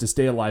of this to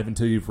stay alive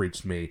until you've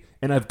reached me,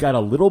 and I've got a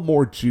little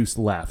more juice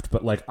left,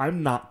 but,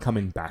 I'm not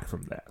coming back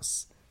from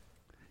this.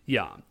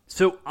 Yeah.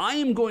 So I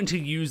am going to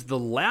use the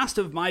last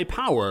of my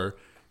power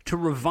to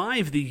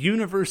revive the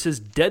universe's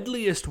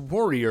deadliest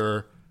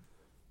warrior,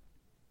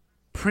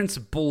 Prince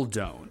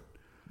Buldone.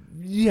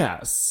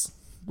 Yes.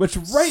 Which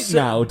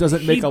now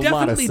doesn't make a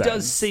lot of sense. He definitely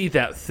does say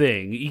that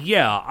thing.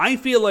 Yeah, I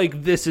feel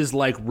like this is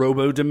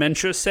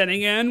robo-dementia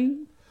setting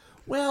in.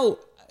 Well,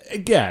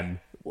 again,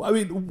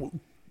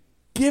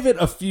 give it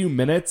a few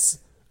minutes.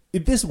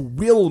 This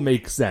will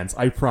make sense,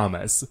 I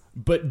promise.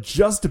 But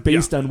just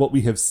based on what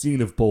we have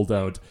seen of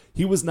Buldone,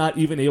 he was not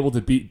even able to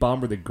beat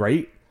Bomber the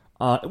Great.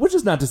 Which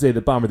is not to say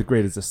that Bomber the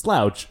Great is a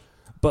slouch,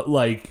 but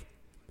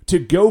to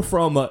go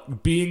from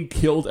being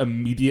killed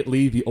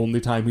immediately, the only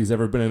time he's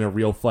ever been in a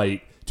real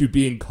fight, to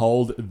being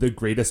called the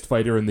greatest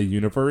fighter in the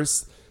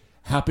universe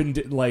happened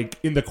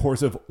in the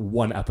course of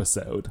one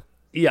episode.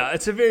 Yeah,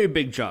 it's a very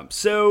big jump.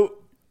 So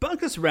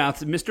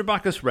Mr.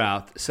 Bacchus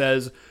Wrath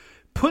says,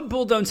 put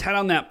Buldone's head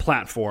on that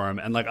platform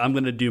and I'm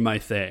going to do my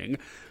thing.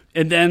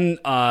 And then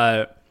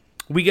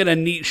we get a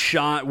neat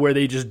shot where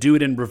they just do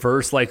it in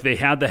reverse. They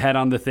had the head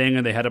on the thing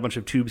and they had a bunch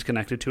of tubes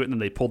connected to it, and then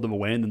they pulled them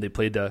away, and then they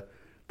played the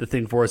the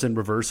thing for us in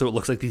reverse, so it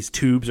looks like these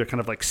tubes are kind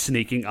of like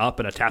snaking up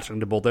and attaching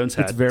to Bulldode's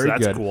head. It's very so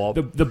that's good. cool.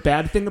 The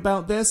bad thing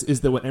about this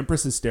is that when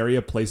Empress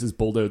Hysteria places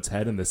Bulldode's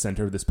head in the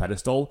center of this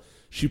pedestal,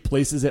 she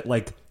places it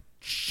like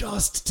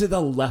just to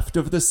the left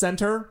of the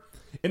center,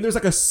 and there's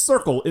like a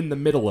circle in the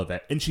middle of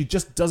it, and she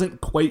just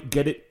doesn't quite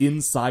get it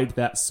inside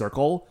that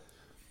circle.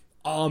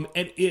 And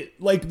it,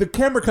 like, the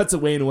camera cuts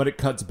away, and when it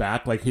cuts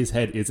back, like, his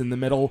head is in the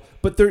middle.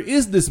 But there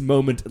is this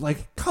moment,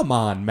 like, come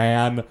on,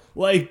 man.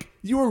 Like,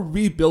 you are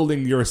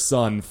rebuilding your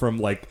son from,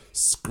 like,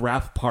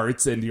 scrap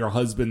parts and your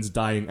husband's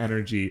dying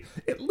energy.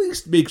 At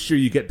least make sure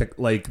you get,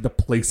 the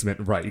placement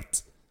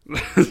right.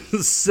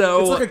 So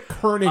It's like a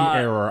kerning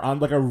error on,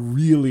 like, a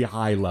really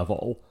high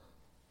level.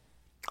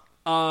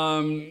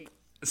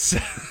 So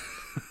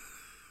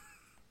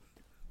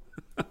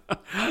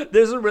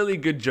there's a really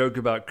good joke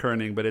about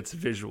kerning, but it's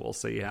visual,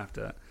 so you have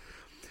to.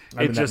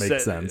 I mean, that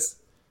makes sense.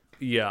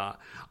 Yeah.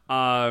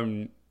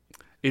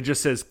 It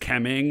just says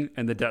chemming,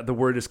 and the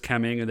word is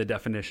chemming, and the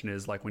definition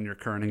is like when your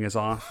kerning is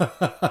off.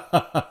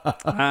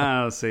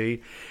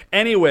 See.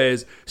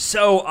 Anyways,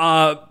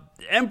 so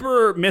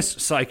Emperor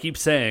So I keep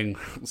saying,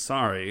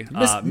 sorry,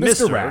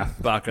 Mr.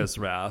 Wrath. Bacchus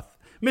Wrath.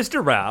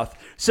 Mr. Wrath.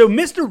 So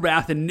Mr.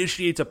 Wrath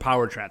initiates a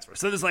power transfer.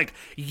 So there's like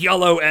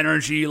yellow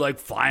energy like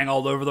flying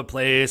all over the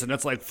place, and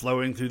it's like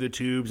flowing through the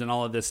tubes, and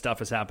all of this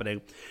stuff is happening.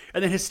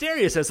 And then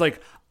Hysteria says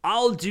like,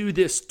 I'll do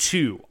this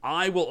too.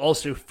 I will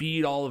also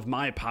feed all of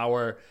my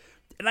power.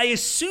 And I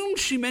assumed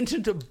she meant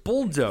into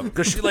Bulldome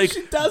because she like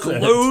She doesn't.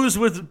 glows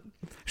with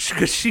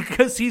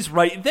because he's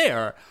right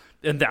there.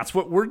 And that's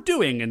what we're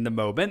doing in the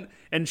moment.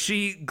 And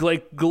she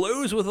like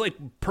glows with like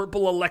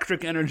purple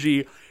electric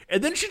energy.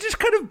 And then she just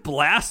kind of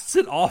blasts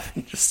it off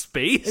into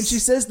space. And she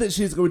says that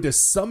she's going to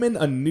summon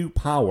a new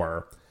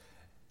power.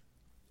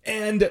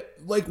 And,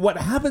 like, what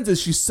happens is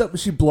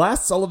she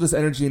blasts all of this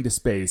energy into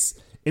space.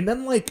 And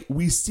then, like,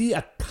 we see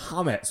a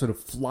comet sort of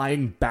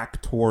flying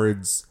back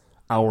towards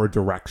our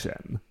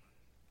direction.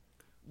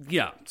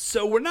 Yeah.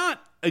 So we're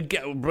not,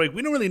 again, like,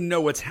 we don't really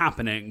know what's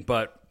happening,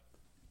 but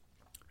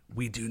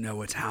we do know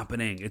what's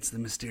happening. It's the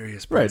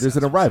mysterious princess. Right, there's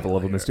an arrival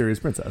of a mysterious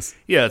princess.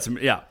 Yeah,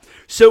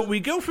 So we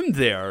go from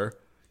there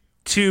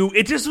to,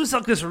 it just was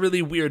like this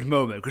really weird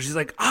moment because she's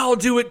like, I'll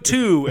do it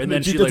too. And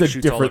then she does like a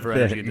shoots all of different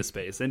her energy thing. into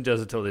space and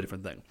does a totally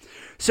different thing.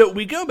 So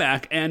we go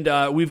back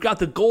and we've got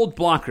the gold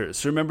blockers.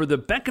 So remember, the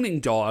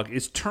beckoning dog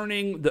is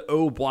turning the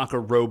O blocker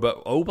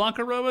robo. O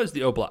blocker robo is the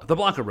the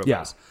blocker robos.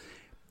 Yeah.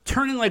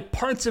 Turning like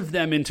parts of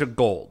them into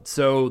gold.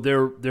 So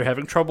they're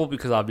having trouble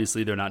because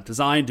obviously they're not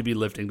designed to be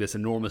lifting this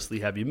enormously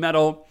heavy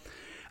metal.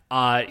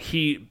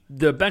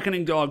 The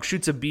beckoning dog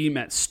shoots a beam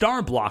at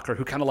Star Blocker,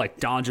 who kind of like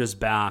dodges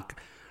back.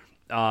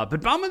 But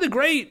Bama the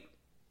Great,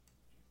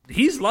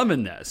 he's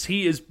loving this.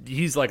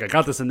 He's like, I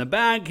got this in the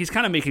bag. He's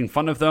kind of making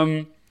fun of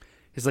them.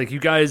 He's like, you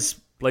guys,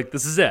 like,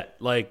 this is it.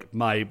 Like,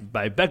 my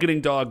beckoning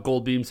dog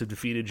gold beams have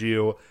defeated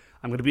you.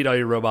 I'm going to beat all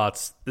your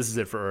robots. This is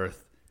it for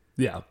Earth.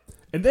 Yeah.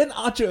 And then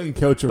Acha and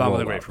Coach are Bama roll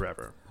the Great up.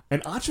 forever.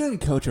 And Acha and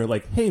Coach are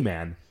like, hey,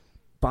 man,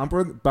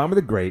 Bomber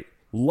the Great,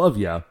 love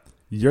ya.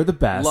 You're the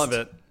best. Love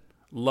it.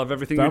 Love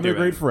everything Bomber you're the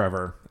doing. Great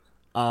forever.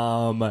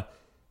 I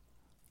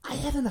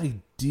had an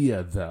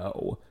idea,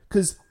 though.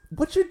 Because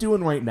what you're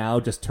doing right now,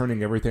 just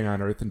turning everything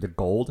on Earth into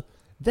gold,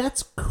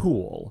 that's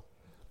cool.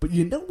 But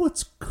you know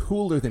what's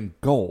cooler than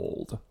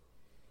gold?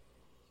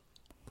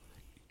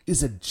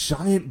 Is a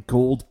giant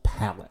gold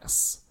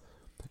palace.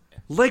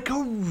 Like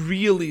a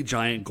really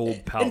giant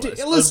gold palace. And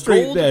to illustrate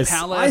A gold this,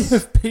 palace, I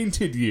have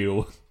painted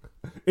you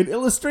an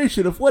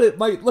illustration of what it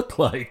might look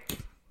like.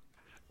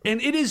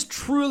 and it is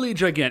truly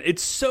gigantic.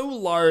 It's so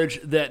large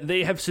that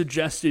they have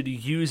suggested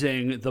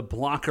using the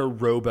blocker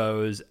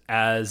robos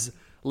as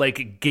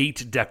like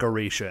gate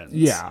decorations.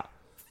 Yeah.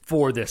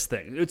 For this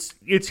thing.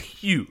 It's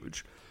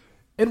huge.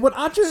 And what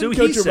Acha So and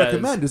he Kojo says-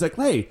 recommend is like,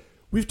 hey,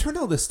 we've turned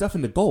all this stuff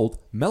into gold,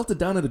 melt it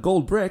down into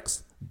gold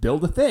bricks,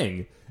 build a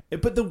thing.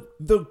 But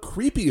the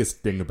creepiest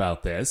thing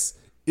about this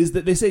is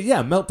that they say,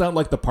 yeah, melt down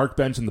like the park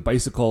bench and the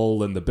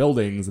bicycle and the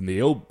buildings and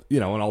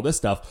and all this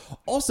stuff.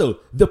 Also,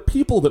 the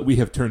people that we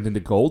have turned into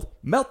gold,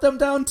 melt them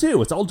down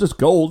too. It's all just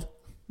gold.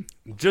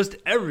 Just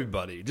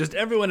everybody. Just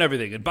everyone,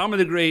 everything. And Bomber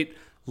the Great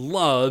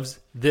loves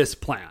this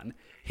plan.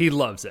 He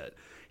loves it.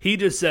 He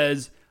just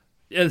says,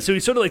 and so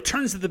he sort of like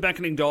turns to the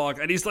beckoning dog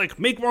and he's like,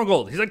 make more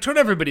gold. He's like, turn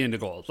everybody into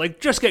gold.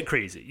 Like, just get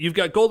crazy. You've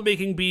got gold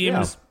making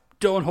beams. Yeah.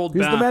 Don't hold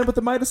He's back. the man with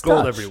the Midas gold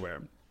touch. everywhere.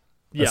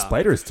 A Yeah.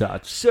 spider's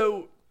touch.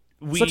 So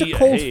we Such a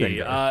cold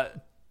finger.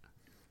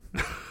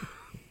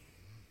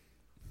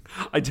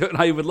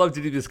 I would love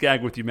to do this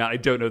gag with you, Matt. I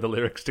don't know the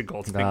lyrics to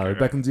Goldfinger. He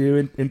beckons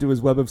you into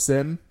his web of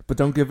sin, but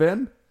don't give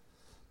in.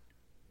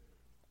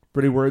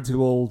 Pretty words he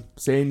will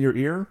say in your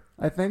ear,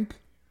 I think.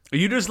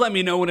 You just let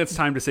me know when it's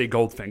time to say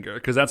Goldfinger,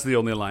 because that's the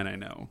only line I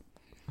know.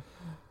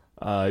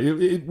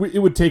 It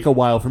would take a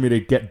while for me to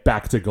get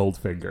back to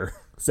Goldfinger,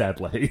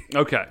 sadly.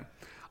 Okay.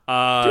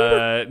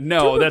 do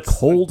No, a that's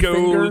cold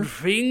finger?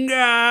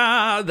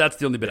 Goldfinger. That's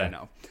the only bit I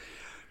know.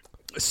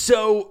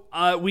 So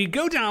we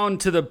go down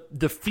to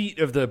the feet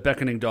of the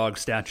beckoning dog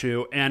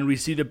statue, and we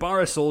see the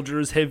Bara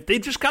soldiers they've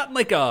just gotten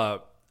like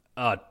a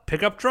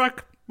pickup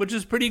truck, which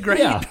is pretty great.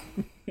 Yeah.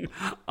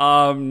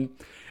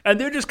 And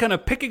they're just kind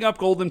of picking up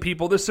golden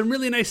people. There's some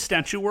really nice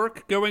statue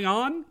work going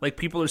on. Like,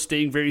 people are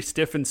staying very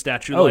stiff and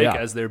statue-like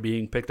as they're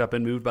being picked up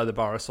and moved by the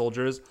Bara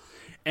soldiers.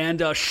 And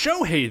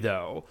Shohei,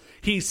 though,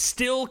 he's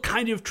still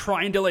kind of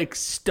trying to, like,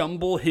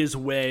 stumble his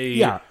way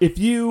if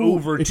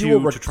you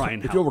try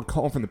and help. If you'll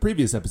recall from the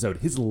previous episode,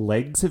 his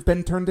legs have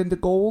been turned into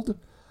gold.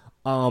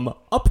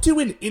 Up to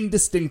an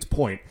indistinct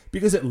point,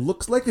 because it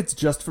looks like it's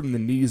just from the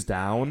knees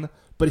down,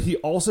 but he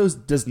also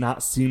does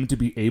not seem to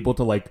be able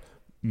to, like,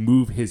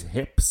 move his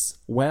hips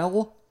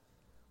well.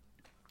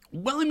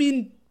 Well, I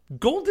mean,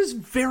 gold is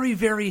very,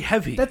 very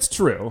heavy. That's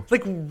true.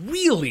 Like,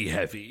 really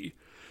heavy.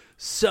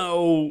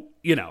 So,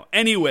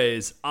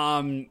 anyways,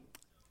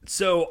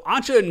 so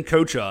Acha and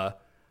Kocha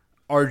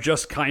are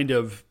just kind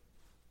of,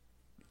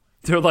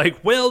 they're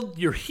like, well,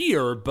 you're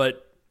here,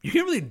 but you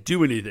can't really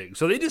do anything.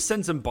 So they just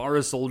send some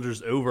Bara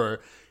soldiers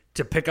over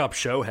to pick up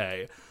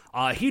Shohei.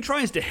 He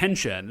tries to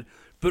henshin,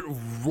 but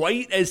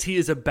right as he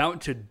is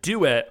about to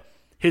do it,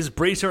 his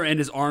bracer and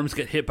his arms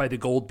get hit by the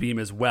gold beam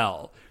as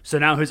well. So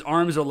now his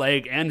arms are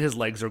leg and his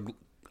legs are...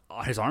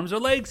 His arms are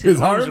legs?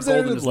 His arms are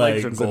gold and his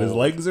legs are gold. And his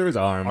legs are his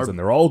arms, and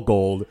they're all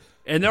gold.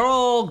 And they're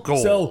all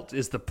gold, so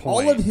is the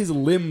point. All of his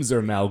limbs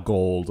are now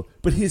gold,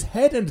 but his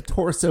head and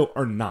torso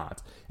are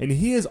not. And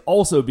he is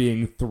also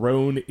being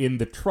thrown in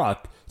the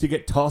truck to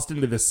get tossed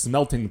into the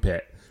smelting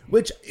pit,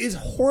 which is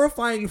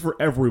horrifying for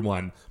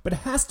everyone, but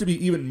has to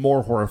be even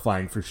more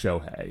horrifying for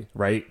Shohei,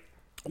 right?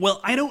 Well,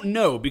 I don't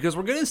know, because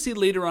we're going to see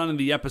later on in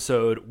the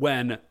episode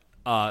when,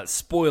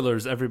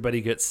 spoilers,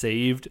 everybody gets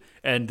saved,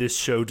 and this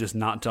show does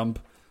not dump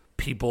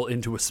people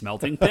into a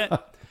smelting pit.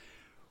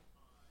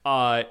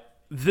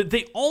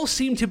 They all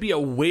seem to be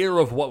aware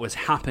of what was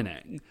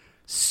happening.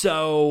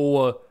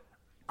 So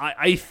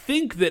I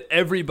think that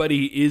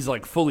everybody is,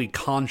 like, fully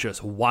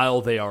conscious while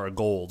they are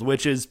gold,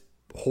 which is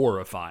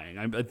horrifying.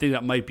 I think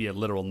that might be a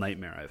literal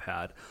nightmare I've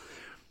had.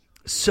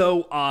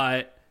 So,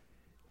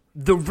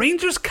 the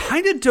Rangers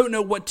kind of don't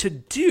know what to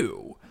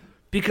do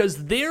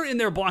because they're in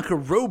their block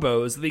of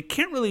robos. They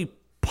can't really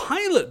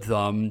pilot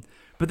them,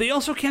 but they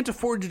also can't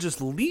afford to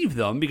just leave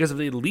them, because if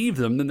they leave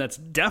them, then that's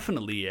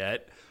definitely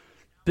it.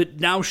 But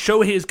now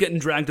Shohei is getting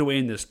dragged away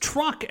in this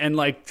truck, and,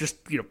 like, just,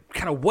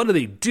 kind of what do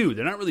they do?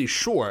 They're not really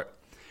sure.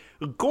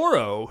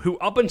 Goro, who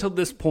up until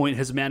this point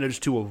has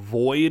managed to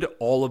avoid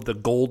all of the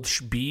gold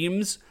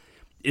beams,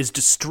 is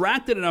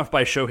distracted enough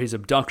by Shohei's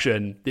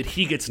abduction that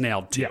he gets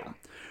nailed too. Yeah.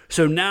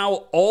 So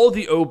now all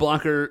the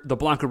blocker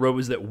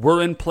robos that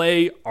were in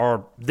play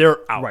they're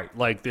out. Right.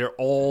 Like, they're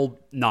all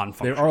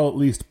non-functional. They're all at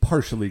least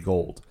partially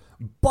gold.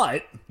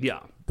 But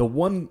the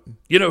one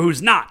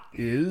who's not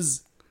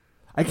is,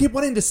 I keep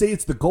wanting to say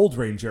it's the Gold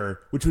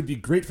Ranger, which would be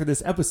great for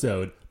this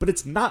episode, but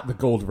it's not the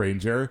Gold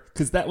Ranger,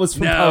 because that was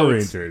from Power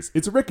Rangers.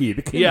 It's Ricky,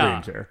 the King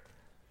Ranger.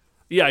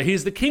 Yeah,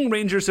 he's the King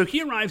Ranger, so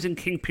he arrives in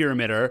King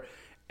Pyramidar,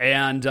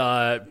 and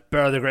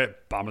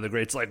Bomber the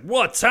Great's like,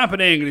 what's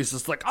happening? And he's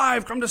just like,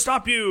 I've come to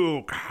stop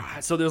you.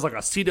 So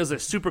there's he does a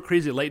super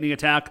crazy lightning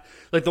attack,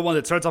 like the one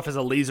that starts off as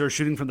a laser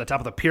shooting from the top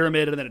of the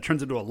pyramid, and then it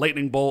turns into a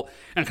lightning bolt,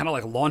 and kind of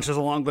like launches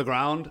along the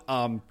ground.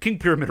 King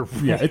Pyramidar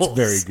rules. Yeah, it's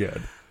very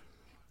good.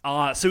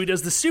 So he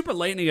does the super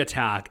lightning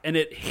attack, and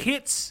it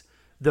hits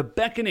the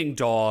beckoning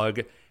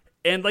dog,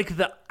 and, like,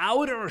 the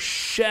outer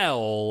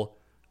shell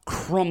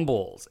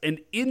crumbles, and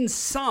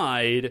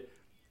inside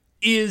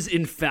is,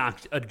 in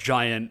fact, a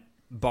giant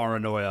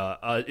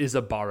Baranoia, is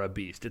a Bara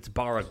beast. It's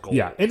Bara Gold.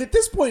 Yeah, and at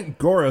this point,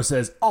 Goro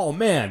says, oh,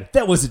 man,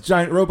 that was a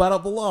giant robot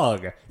up the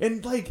log.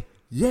 And, like,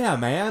 yeah,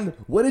 man,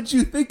 what did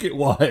you think it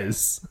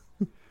was?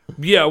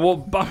 Yeah, well,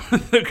 Bomber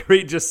the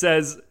Great just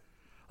says,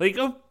 like,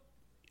 oh,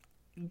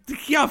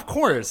 yeah, of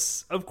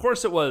course. Of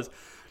course it was.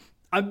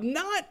 I'm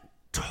not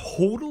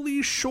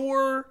totally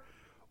sure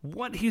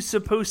what he's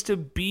supposed to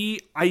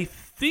be. I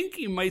think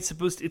he might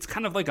it's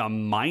kind of like a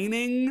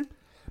mining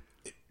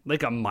thing.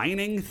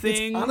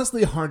 It's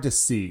honestly hard to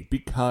see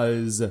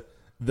because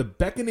the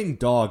beckoning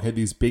dog had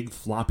these big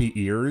floppy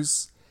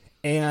ears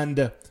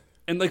and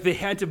like they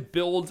had to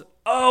build.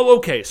 Oh,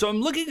 okay. So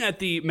I'm looking at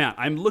the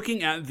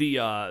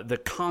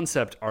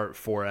concept art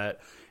for it,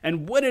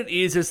 and what it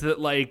is that,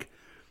 like,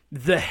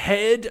 the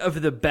head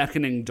of the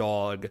beckoning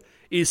dog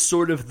is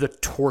sort of the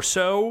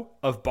torso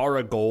of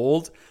Bara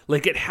Gold.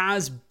 Like, it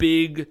has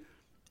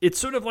it's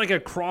sort of like a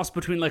cross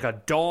between, like,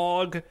 a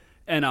dog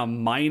and a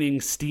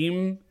mining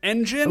steam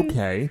engine.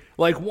 Okay.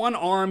 Like, one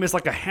arm is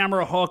like a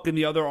hammer hook and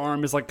the other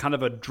arm is like kind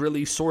of a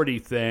drilly sorty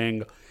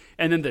thing.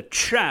 And then the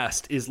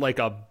chest is like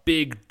a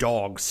big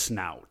dog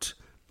snout.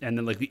 And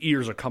then, like, the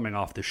ears are coming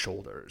off the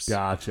shoulders.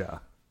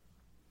 Gotcha.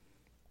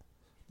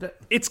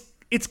 It's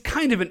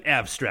kind of an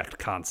abstract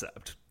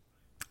concept,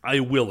 I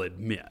will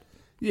admit.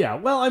 Yeah,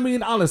 well, I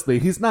mean, honestly,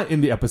 he's not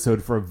in the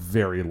episode for a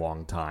very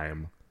long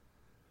time.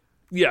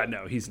 Yeah,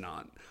 no, he's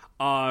not.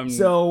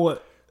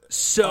 So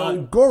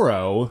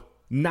Goro,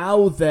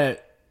 now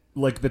that,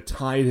 like, the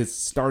tide is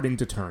starting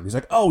to turn, he's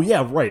like, oh,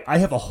 yeah, right, I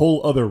have a whole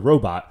other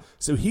robot.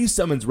 So he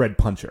summons Red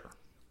Puncher.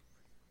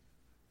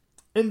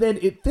 And then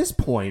at this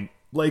point,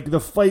 like, the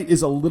fight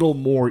is a little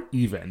more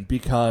even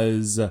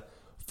because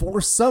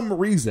for some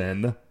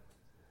reason,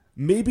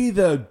 maybe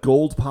the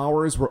gold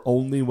powers were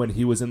only when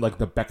he was in, like,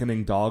 the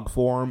beckoning dog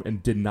form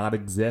and did not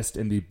exist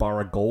in the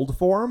Bara Gold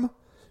form,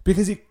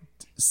 because he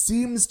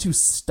seems to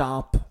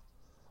stop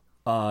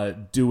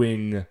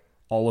doing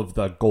all of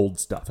the gold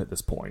stuff at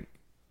this point.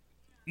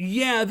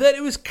 Yeah, that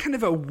it was kind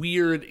of a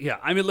weird... Yeah,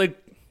 I mean, like...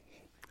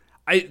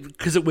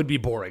 Because it would be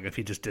boring if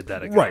he just did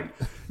that again. Right.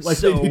 Like,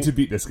 they need to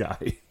beat this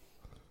guy.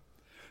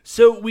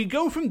 So we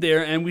go from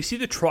there, and we see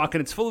the truck,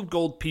 and it's full of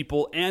gold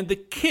people, and the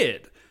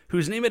kid,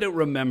 whose name I don't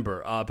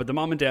remember, but the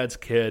mom and dad's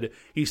kid,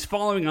 he's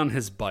following on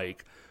his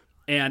bike.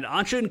 And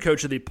Ancha and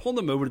Kocha, they pull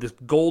them over to this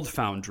gold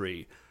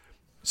foundry.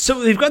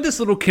 So they've got this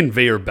little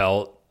conveyor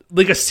belt,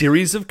 like a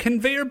series of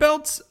conveyor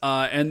belts,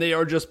 and they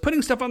are just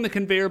putting stuff on the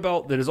conveyor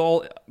belt that is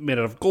all made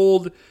out of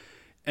gold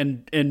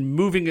and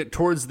moving it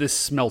towards this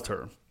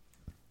smelter.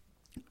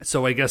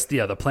 So I guess,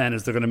 the plan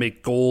is they're going to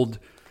make gold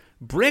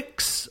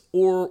bricks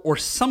or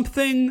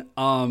something.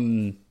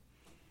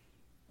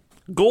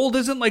 Gold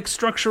isn't, like,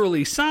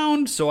 structurally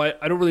sound, so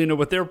I don't really know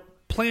what their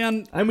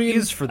plan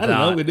is for that. I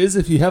don't know. It is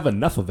if you have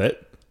enough of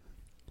it.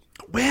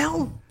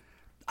 Well,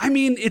 I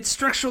mean, it's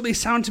structurally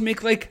sound to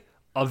make, like,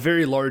 a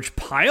very large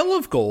pile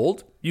of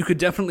gold. You could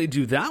definitely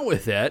do that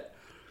with it.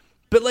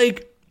 But,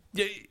 like,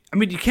 I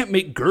mean, you can't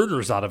make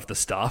girders out of the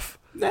stuff.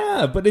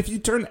 Nah, but if you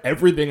turn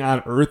everything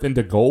on Earth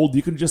into gold,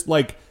 you can just,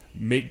 like,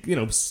 make,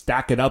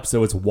 stack it up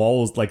so its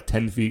wall is, like,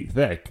 10 feet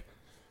thick.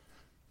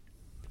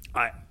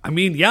 I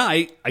mean, yeah,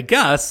 I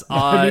guess.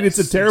 I mean, it's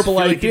a terrible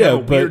like idea, you have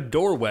a but... weird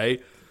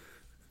doorway.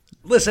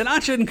 Listen,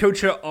 Ancha and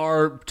Kocha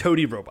are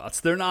toady robots.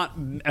 They're not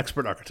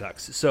expert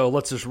architects, so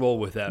let's just roll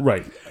with that.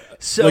 Right.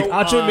 So, like,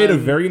 Ancha made a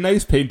very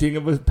nice painting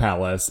of a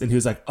palace, and he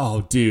was like,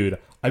 oh, dude,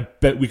 I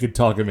bet we could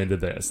talk him into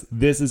this.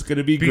 This is going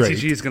to be great.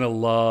 BCG is going to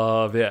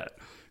love it.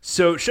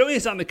 So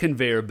Shohei's on the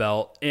conveyor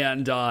belt,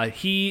 and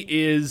he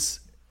is,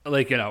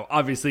 like,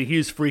 obviously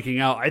he's freaking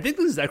out. I think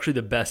this is actually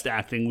the best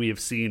acting we have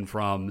seen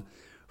from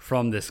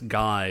this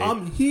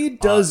guy. He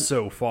does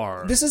so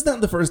far. This is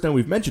not the first time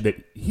we've mentioned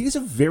it. He's a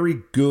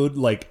very good,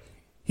 like,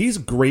 he's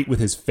great with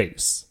his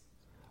face.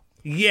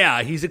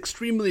 Yeah, he's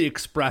extremely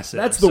expressive.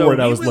 That's the word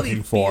I was really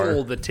looking for.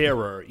 Feel the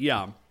terror.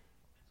 Yeah,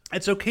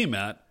 it's okay,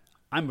 Matt.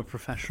 I'm a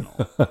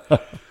professional.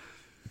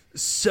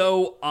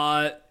 So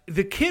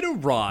the kid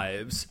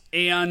arrives,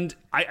 and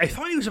I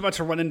thought he was about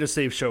to run in to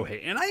save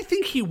Shohei, and I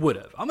think he would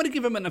have. I'm going to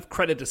give him enough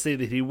credit to say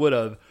that he would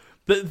have.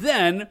 But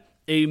then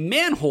a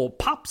manhole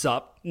pops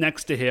up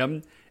next to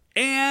him,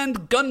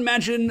 and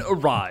Gunmagin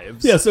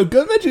arrives. Yeah, so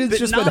Gunmagin's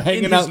just been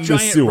hanging out in the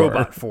sewer.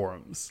 Robot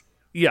forms.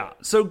 Yeah,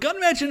 so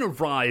Gunmagin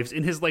arrives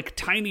in his, like,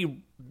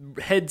 tiny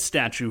head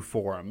statue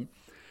form,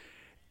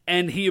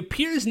 and he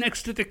appears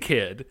next to the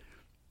kid,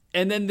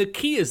 and then the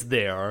key is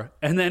there,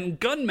 and then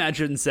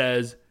Gunmagin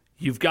says,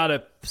 you've got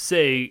to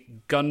say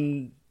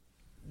Gundoka,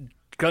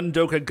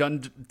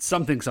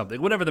 something,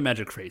 whatever the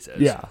magic phrase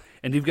is. Yeah.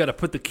 And you've got to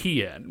put the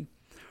key in.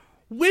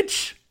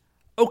 Which,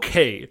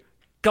 okay,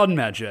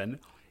 Gunmagin,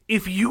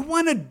 if you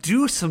want to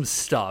do some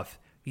stuff,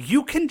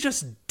 you can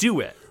just do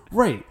it.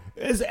 Right.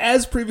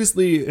 As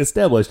previously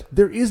established,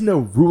 there is no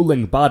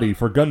ruling body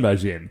for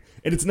Gunmagin.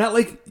 And it's not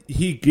like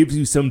he gives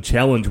you some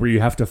challenge where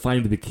you have to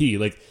find the key.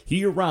 Like,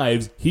 he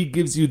arrives, he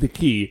gives you the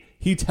key,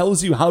 he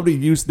tells you how to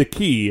use the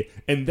key,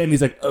 and then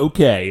he's like,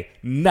 okay,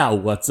 now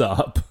what's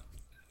up?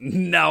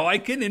 Now I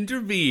can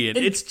intervene.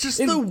 It's just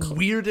the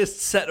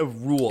weirdest set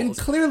of rules. And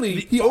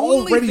clearly, he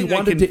already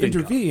wanted to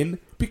intervene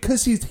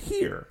because he's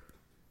here.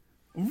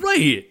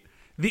 Right.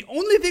 The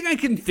only thing I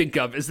can think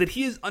of is that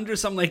he is under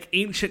some, like,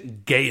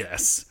 ancient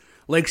geas.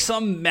 Like,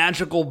 some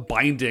magical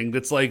binding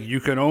that's like, you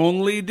can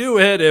only do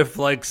it if,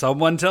 like,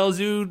 someone tells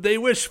you they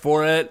wish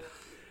for it.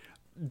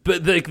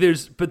 But, like,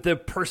 but the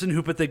person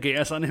who put the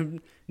geas on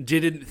him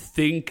didn't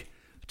think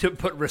to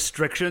put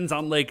restrictions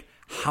on, like,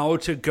 how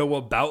to go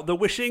about the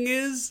wishing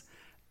is.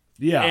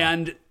 Yeah.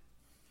 And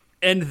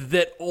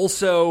that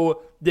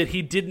also that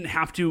he didn't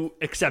have to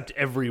accept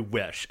every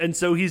wish. And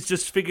so he's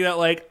just figured out,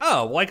 like,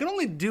 oh, well, I can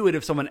only do it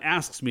if someone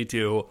asks me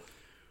to.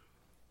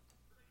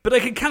 But I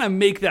can kind of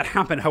make that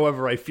happen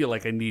however I feel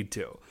like I need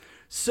to.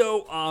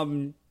 So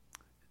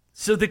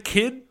so the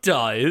kid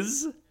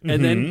dies,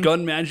 and then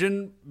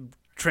Gunmagin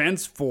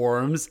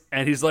transforms,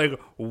 and he's like,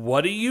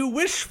 what do you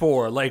wish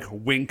for? Like,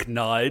 wink,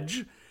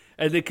 nudge.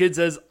 And the kid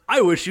says,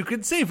 I wish you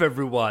could save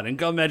everyone. And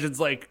Gunmagin's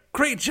like,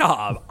 great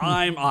job.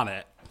 I'm on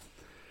it.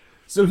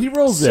 So he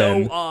rolls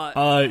in.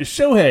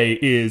 Shohei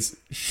is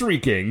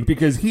shrieking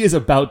because he is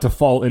about to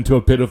fall into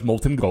a pit of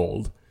molten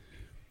gold.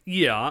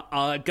 Yeah,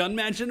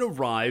 Gunmagin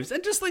arrives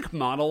and just, like,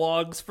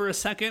 monologues for a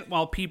second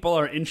while people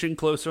are inching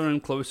closer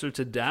and closer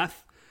to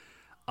death.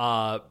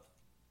 And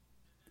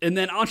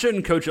then Ancha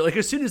and Kocha, like,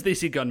 as soon as they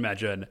see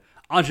Gunmagin,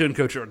 Ancha and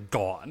Kocha are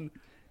gone.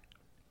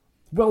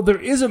 Well,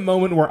 there is a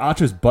moment where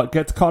Ancha's butt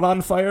gets caught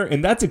on fire,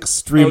 and that's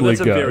extremely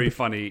good. That's very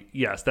funny.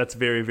 Yes, that's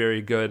very,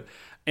 very good.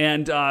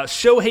 And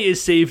Shohei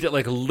is saved at,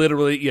 like,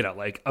 literally,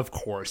 like, of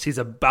course, he's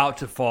about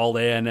to fall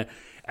in,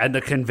 and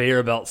the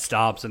conveyor belt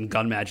stops, and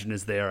Gunmagin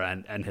is there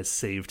and has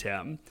saved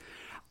him.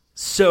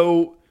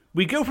 So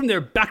we go from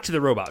there back to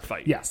the robot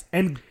fight. Yes,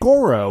 and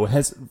Goro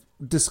has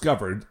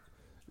discovered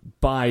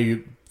by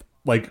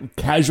like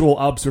casual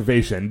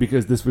observation,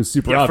 because this was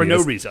super Yeah, for obvious,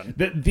 no reason.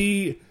 that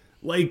the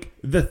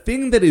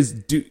thing that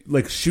is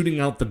shooting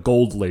out the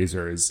gold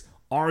lasers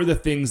are the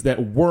things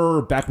that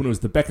were, back when it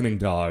was the beckoning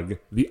dog,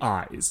 the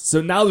eyes.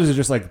 So now there's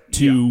just like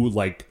two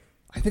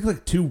I think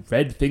like two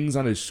red things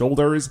on his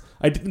shoulders.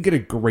 I didn't get a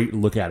great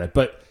look at it,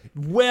 but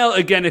Well,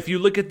 again, if you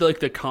look at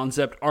the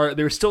concept art,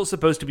 they're still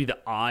supposed to be the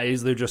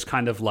eyes. They're just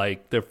kind of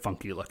like, they're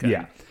funky looking.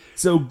 yeah.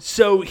 So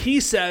So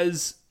he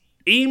says,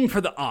 aim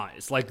for the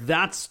eyes. Like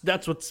that's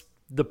what's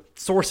the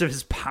source of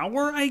his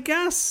power, I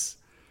guess.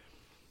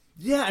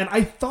 yeah, and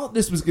I thought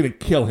this was going to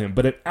kill him,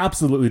 but it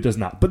absolutely does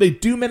not. But they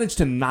do manage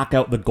to knock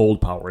out the gold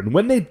power. And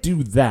when they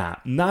do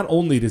that, not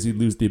only does he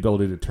lose the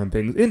ability to turn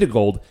things into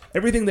gold,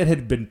 everything that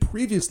had been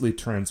previously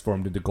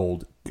transformed into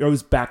gold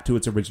goes back to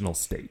its original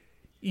state.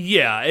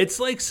 Yeah, it's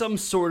like some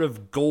sort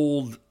of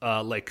gold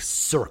like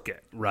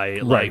circuit,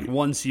 right? Right. Like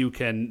once you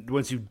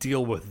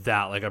deal with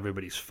that, like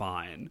everybody's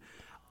fine.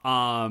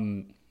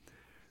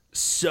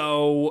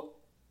 So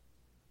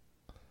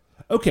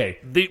Okay.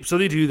 they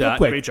do that.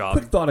 Quick, Great job.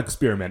 Quick thought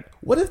experiment.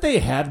 What if they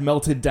had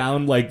melted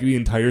down like the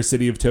entire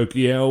city of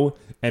Tokyo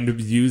and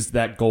used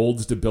that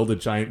gold to build a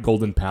giant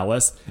golden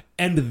palace,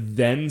 and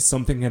then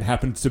something had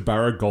happened to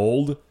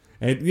Baragold,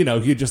 and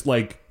he just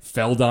like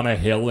fell down a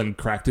hill and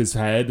cracked his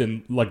head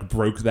and like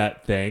broke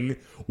that thing?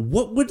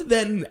 What would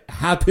then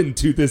happen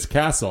to this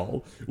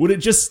castle? Would it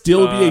just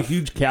still be a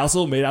huge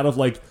castle made out of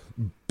like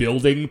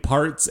building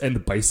parts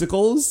and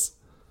bicycles?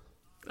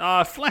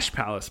 Flesh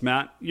Palace,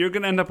 Matt. You're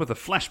going to end up with a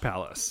Flesh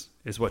Palace,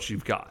 is what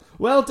you've got.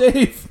 Well,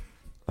 Dave,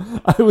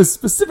 I was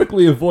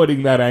specifically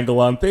avoiding that angle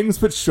on things,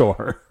 but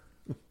sure.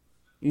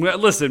 Well,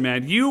 listen,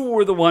 man, you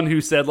were the one who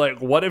said, like,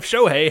 what if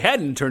Shohei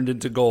hadn't turned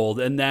into gold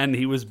and then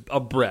he was a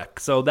brick?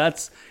 So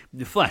that's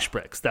the Flesh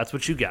Bricks. That's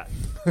what you got.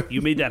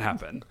 You made that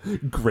happen.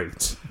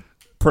 Great.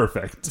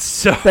 Perfect.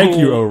 So, Thank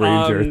you,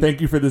 O-Ranger.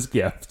 Thank you for this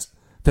gift.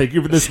 Thank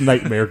you for this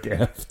nightmare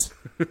gift.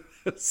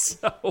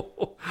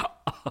 So,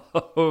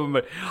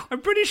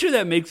 I'm pretty sure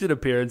that makes an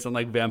appearance on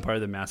like Vampire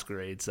the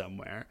Masquerade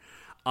somewhere.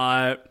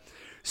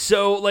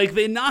 So like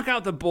they knock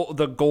out the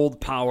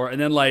gold power,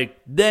 and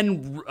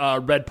then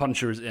Red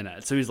Puncher's in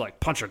it. So he's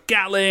like Puncher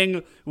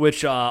Gatling,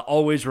 which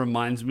always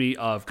reminds me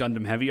of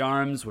Gundam Heavy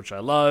Arms, which I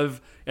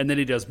love. And then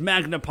he does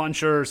Magna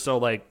Puncher. So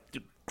like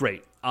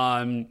great.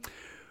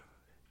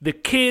 The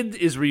kid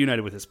is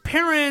reunited with his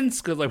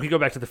parents, because like we go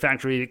back to the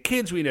factory. The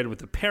kid's reunited with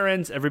the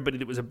parents. Everybody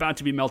that was about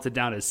to be melted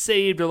down is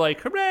saved. They're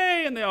like,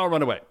 hooray! And they all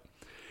run away.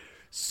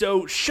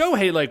 So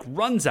Shohei like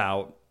runs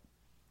out,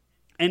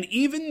 and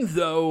even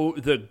though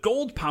the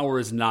gold power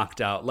is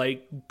knocked out,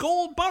 like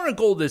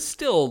Baragold is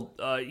still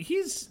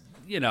he's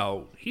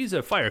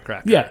a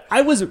firecracker. Yeah,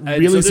 I was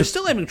really so they're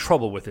still having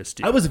trouble with this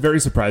dude. I was very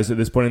surprised at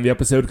this point in the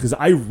episode, because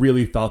I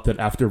really thought that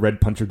after Red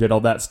Puncher did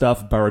all that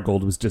stuff,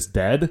 Baragold was just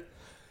dead.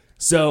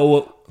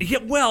 So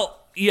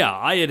yeah,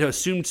 I had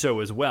assumed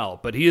so as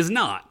well, but he is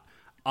not.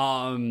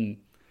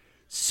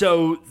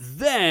 So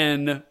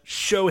then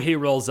Shohei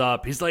rolls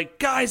up. He's like,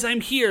 guys,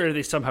 I'm here.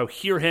 They somehow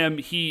hear him.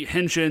 He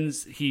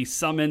henshins. He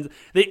summons.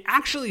 They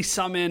actually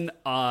summon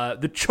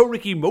the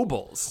Choriki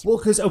mobiles. well,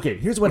 because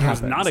here's what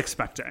happens. I was not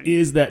expecting.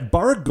 Is that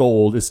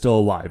Baragold is still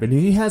alive, and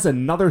he has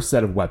another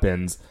set of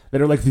weapons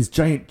that are like these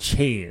giant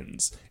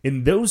chains,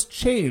 and those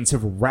chains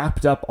have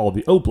wrapped up all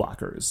the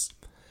O-blockers.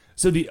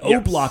 So the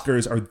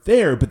O-blockers are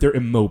there, but they're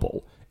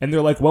immobile. And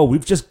they're like, well,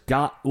 we've just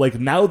got, like,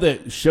 now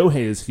that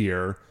Shohei is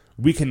here,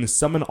 we can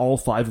summon all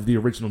 5 of the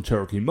original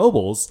Cherokee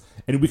mobiles,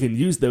 and we can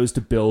use those to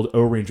build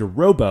O-Ranger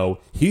Robo.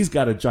 He's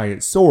got a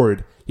giant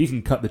sword. He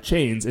can cut the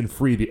chains and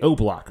free the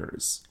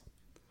O-blockers.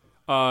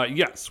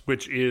 Yes,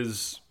 which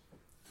is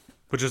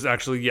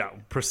actually,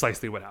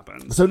 precisely what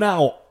happens. So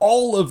now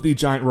all of the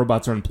giant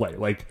robots are in play.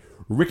 Like,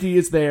 Ricky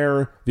is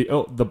there, the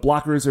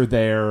blockers are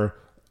there,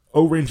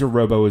 O-Ranger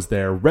Robo is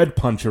there, Red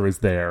Puncher is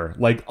there,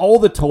 like all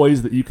the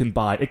toys that you can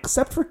buy,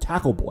 except for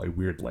Tackle Boy,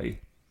 weirdly.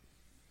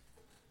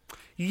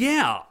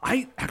 Yeah,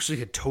 I actually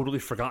had totally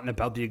forgotten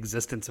about the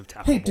existence of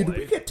Tackle Boy. Hey, did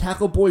we get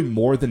Tackle Boy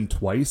more than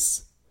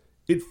twice?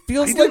 It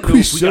feels I don't like know we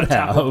if should got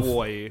Tackle have.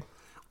 Boy.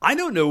 I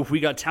don't know if we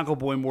got Tackle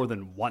Boy more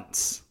than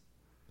once.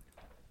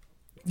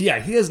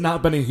 Yeah, he has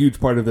not been a huge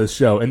part of this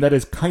show, and that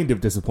is kind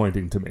of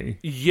disappointing to me.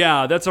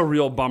 Yeah, that's a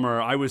real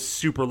bummer. I was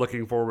super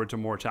looking forward to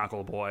more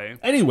Tackle Boy.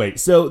 Anyway,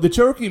 so the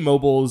Cherokee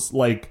mobiles,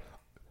 like,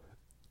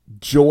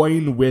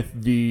 join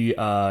with the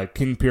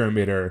King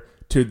Pyramider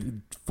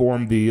to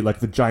form the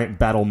giant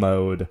battle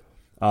mode,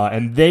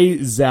 and they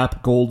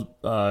zap Gold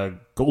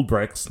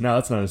Bricks. No,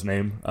 that's not his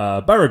name.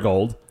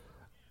 Baragold.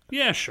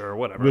 Yeah, sure,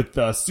 whatever. With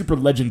Super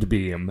Legend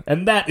Beam,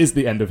 and that is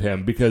the end of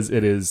him, because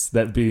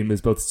that beam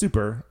is both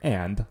super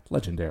and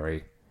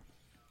legendary.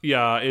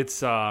 Yeah,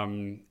 it's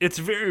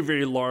very,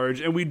 very large,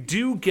 and we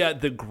do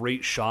get the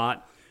great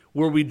shot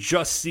where we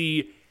just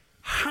see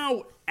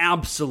how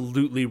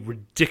absolutely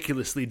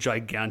ridiculously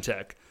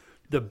gigantic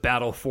the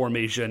battle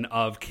formation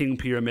of King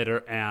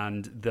Pyramider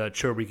and the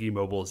Choriki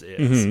mobiles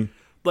is.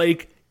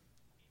 Like,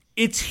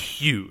 it's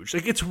huge.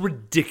 Like, it's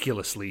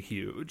ridiculously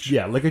huge.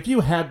 Yeah, like if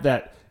you had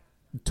that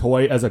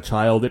toy as a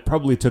child, it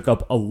probably took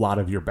up a lot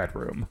of your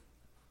bedroom.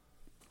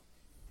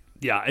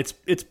 Yeah,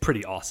 it's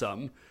pretty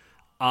awesome.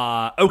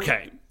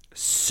 Okay,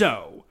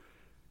 so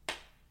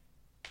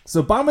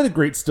Bomber the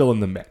Great's still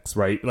in the mix,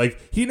 right?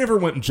 Like, he never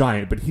went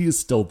giant, but he is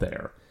still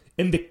there.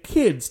 And the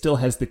kid still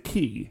has the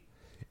key.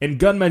 And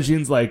Gun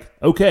Majine's like,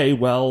 okay,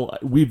 well,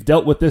 we've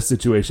dealt with this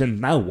situation,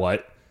 now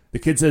what? The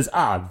kid says,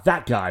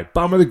 that guy,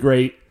 Bomber the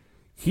Great,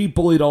 he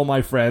bullied all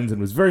my friends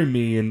and was very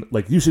mean,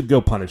 like, you should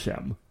go punish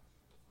him.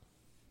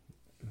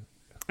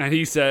 And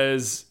he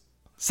says,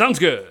 sounds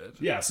good.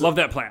 Yes. Love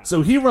that plan.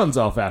 So he runs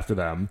off after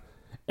them.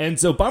 And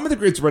so Bomber the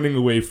Great's running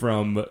away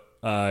from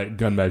Gun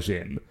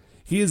Majin.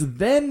 He is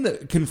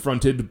then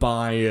confronted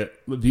by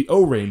the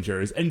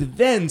O-Rangers, and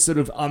then sort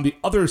of on the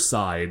other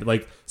side,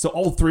 like, so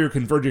all three are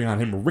converging on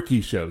him,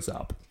 Ricky shows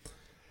up.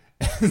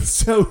 And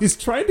so he's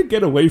trying to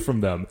get away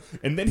from them,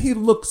 and then he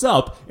looks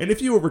up, and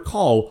if you will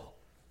recall,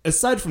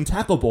 aside from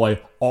Tackle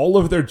Boy, all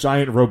of their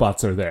giant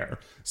robots are there.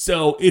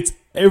 So it's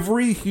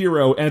every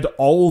hero and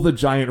all the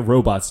giant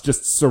robots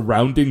just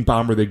surrounding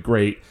Bomber the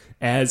Great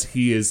as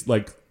he is,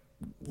 like,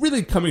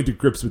 really coming to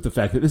grips with the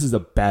fact that this is a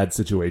bad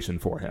situation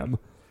for him.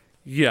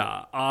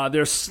 Yeah,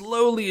 they're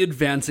slowly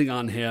advancing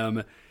on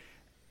him,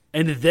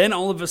 and then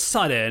all of a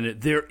sudden,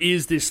 there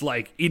is this,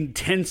 like,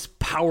 intense,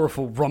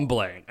 powerful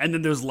rumbling, and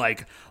then there's,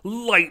 like,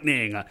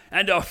 lightning,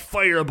 and a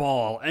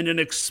fireball, and an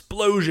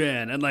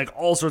explosion, and, like,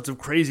 all sorts of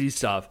crazy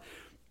stuff.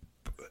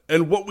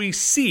 And what we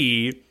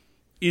see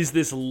is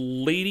this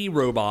lady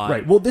robot.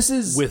 Right, well, this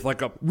is... with,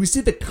 like, a... We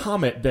see the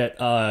comet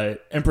that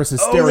Empress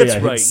Hysteria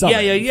had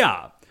summoned.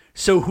 Yeah.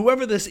 So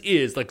whoever this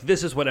is, like,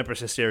 this is what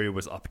Empress Hysteria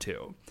was up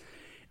to.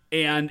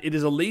 And it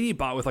is a lady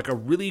bot with, like, a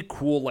really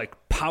cool, like,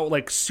 power,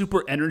 like,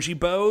 super energy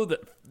bow that,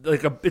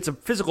 like, it's a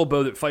physical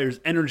bow that fires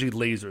energy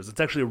lasers. It's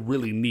actually a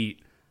really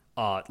neat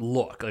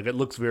look. Like, it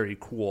looks very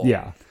cool.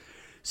 Yeah.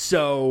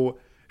 So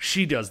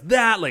she does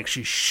that. Like,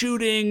 she's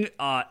shooting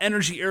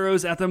energy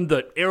arrows at them.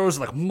 The arrows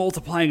are, like,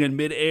 multiplying in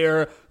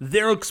midair.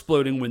 They're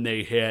exploding when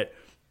they hit.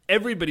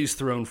 Everybody's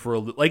thrown for a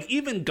loop. Like,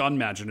 even Gun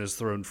Majin is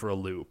thrown for a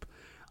loop.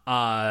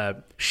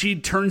 She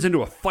turns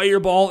into a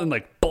fireball and,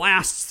 like,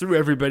 blasts through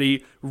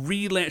everybody.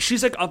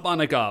 She's, like, up on,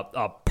 like,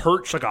 a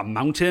perch, like a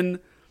mountain.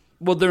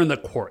 Well, they're in the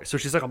quarry, so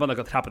she's, like, up on, like,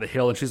 the top of the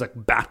hill, and she's, like,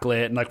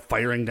 backlit and, like,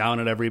 firing down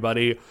at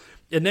everybody.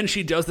 And then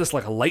she does this,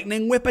 like,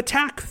 lightning whip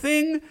attack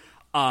thing.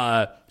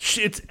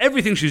 It's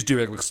everything she's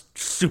doing looks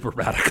super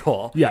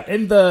radical. Yeah,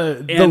 and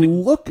the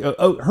look.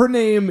 Her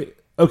name.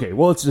 Okay,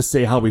 well, let's just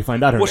say how we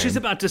find out her name. Well, she's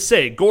about to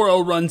say.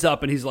 Goro runs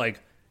up and he's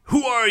like,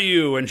 "Who are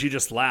you?" And she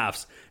just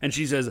laughs and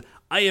she says,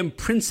 "I am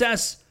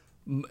Princess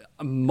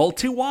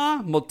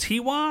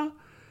Multiwa."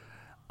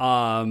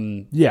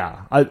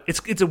 Yeah,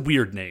 it's a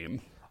weird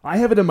name. I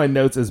have it in my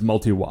notes as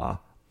Multiwa.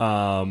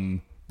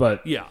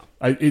 But yeah,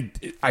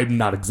 I'm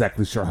not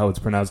exactly sure how it's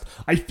pronounced.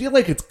 I feel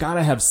like it's got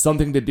to have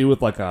something to do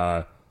with like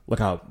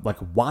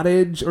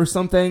wattage or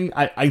something.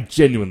 I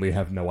genuinely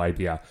have no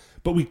idea.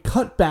 But we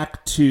cut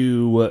back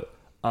to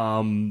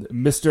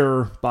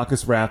Mr.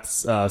 Bacchus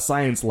Wrath's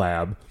science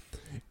lab,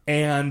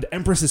 and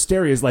Empress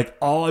Hysteria is like,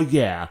 "Oh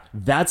yeah,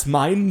 that's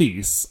my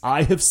niece.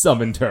 I have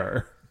summoned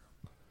her."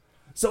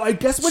 So I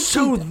guess what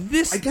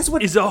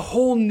is a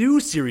whole new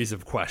series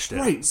of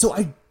questions, right? So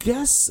I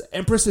guess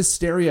Empress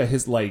Hysteria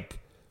has like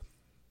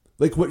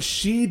what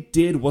she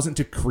did wasn't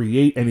to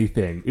create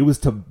anything. It was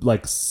to,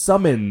 like,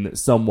 summon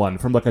someone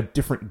from, like, a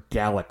different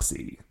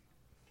galaxy.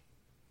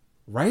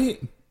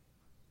 Right?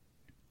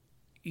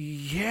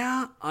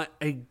 Yeah,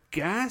 I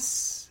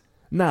guess.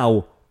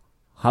 Now,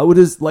 how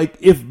does, like,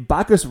 if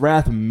Bacchus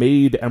Wrath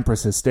made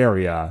Empress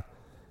Hysteria,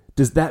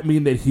 does that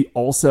mean that he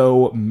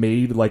also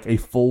made, like, a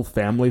full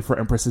family for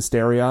Empress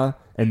Hysteria,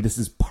 and this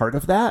is part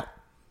of that?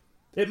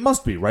 It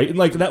must be, right? And,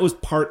 like, that was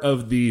part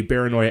of the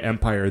Baranoia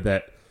Empire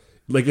that,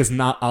 like, is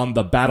not on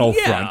the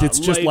battlefront. Yeah, it's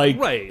just like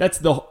right. That's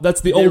the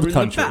They're old in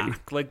country. The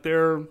back. Like,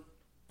 they're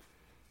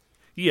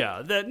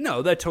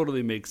that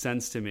totally makes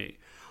sense to me.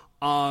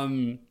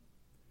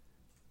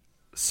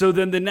 So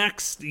then the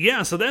next,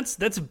 so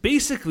that's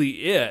basically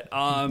it.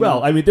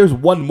 Well, I mean, there's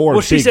one more.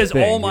 Well, she big says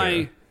thing all my,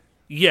 here.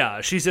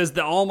 yeah, she says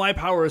that all my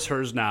power is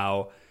hers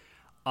now.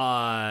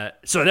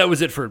 So that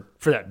was it for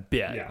that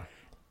bit. Yeah.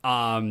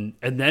 And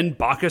then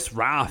Bacchus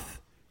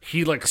Wrath,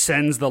 he, like,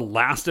 sends the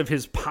last of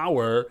his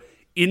power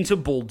into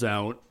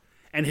Bulldown,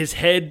 and his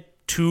head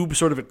tube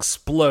sort of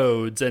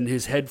explodes, and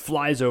his head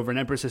flies over, and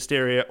Empress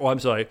Hysteria. Oh, I'm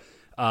sorry.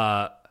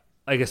 I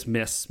guess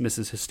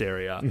Mrs.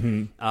 Hysteria.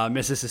 Mm-hmm.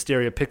 Mrs.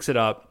 Hysteria picks it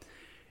up,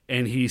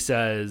 and he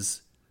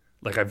says,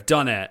 like, "I've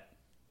done it,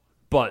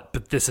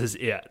 but this is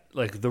it.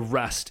 Like, the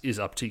rest is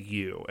up to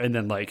you." And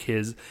then, like,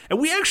 and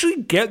we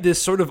actually get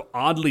this sort of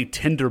oddly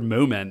tender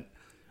moment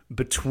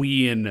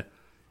between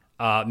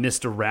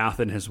Mr.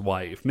 Wrath and his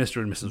wife,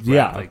 Mr. and Mrs.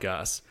 Wrath, I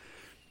guess,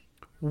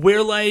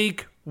 where,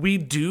 like, we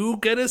do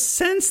get a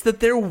sense that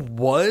there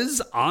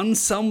was, on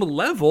some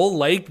level,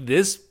 like,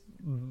 this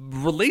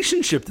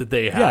relationship that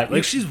they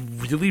had. She's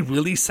really,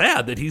 really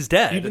sad that he's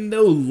dead. Even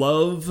though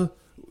love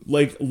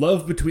like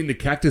love between the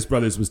Cactus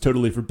Brothers was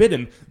totally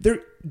forbidden, there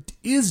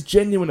is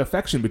genuine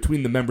affection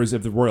between the members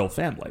of the royal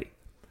family.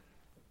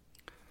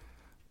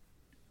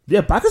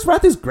 Yeah, Bacchus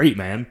Wrath is great,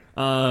 man.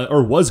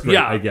 Or was great,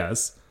 I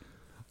guess.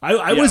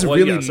 I was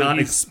really not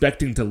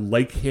expecting to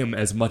like him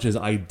as much as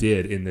I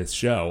did in this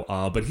show.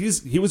 But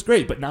he was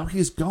great, but now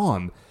he's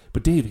gone.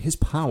 But Dave, his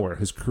power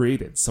has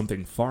created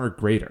something far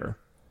greater.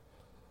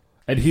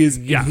 And he has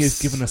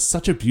given us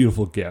such a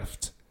beautiful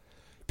gift.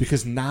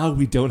 Because now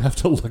we don't have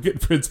to look at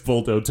Prince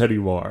Buldont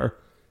anymore.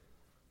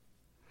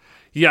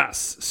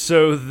 Yes.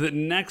 So the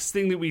next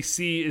thing that we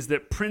see is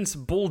that Prince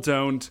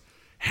Buldont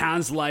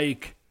has,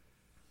 like,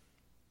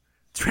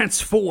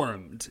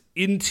 transformed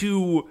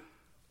into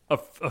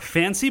a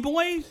fancy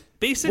boy,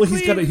 basically.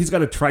 Well, he's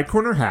got a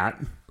tricorner hat.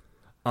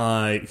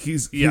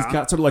 He's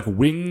got sort of like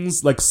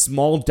wings, like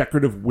small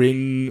decorative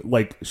wing,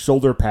 like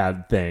shoulder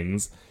pad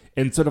things,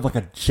 and sort of like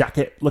a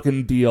jacket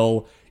looking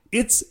deal.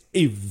 It's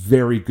a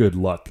very good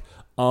look.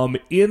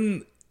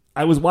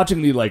 I was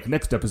watching the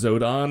next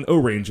episode on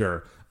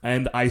O-Ranger,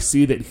 and I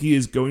see that he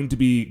is going to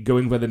be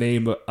going by the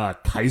name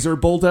Kaiser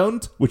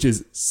Buldont, which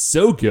is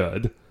so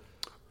good.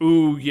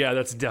 Ooh, yeah,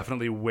 that's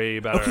definitely way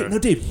better. Okay, now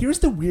Dave, here's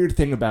the weird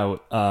thing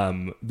about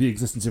the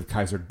existence of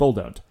Kaiser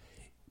Buldont.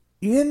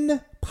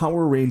 In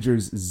Power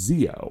Rangers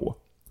Zeo,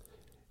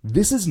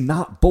 this is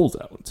not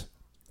Buldont.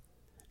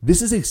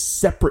 This is a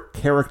separate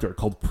character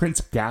called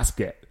Prince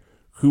Gasket,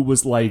 who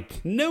was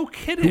no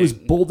kidding. Who was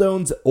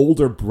Buldont's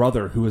older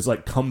brother who has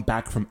come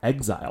back from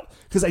exile.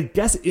 Because I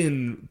guess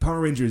in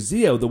Power Rangers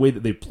Zeo, the way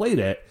that they played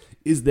it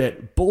is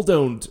that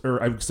Buldont,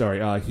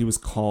 he was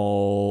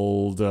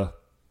called,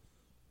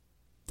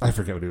 I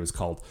forget what he was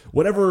called.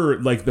 Whatever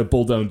the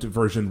Buldont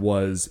version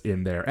was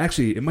in there.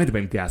 Actually, it might have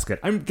been Gasket.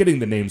 I'm getting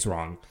the names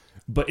wrong.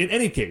 But in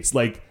any case,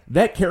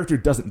 that character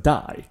doesn't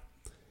die.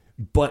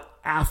 But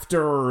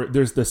after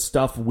there's the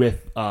stuff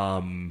with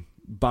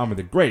Bomber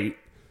the Great,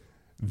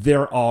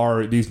 there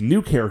are these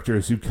new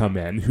characters who come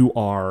in who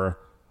are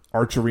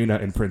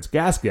Archerina and Prince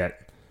Gasket,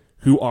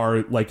 who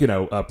are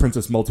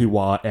Princess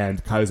Multiwa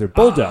and Kaiser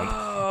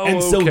Buldont.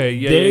 And so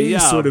they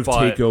sort of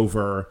take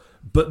over,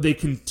 but they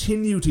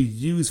continue to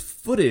use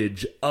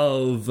footage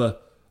of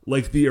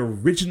the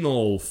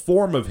original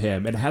form of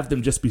him and have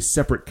them just be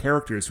separate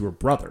characters who are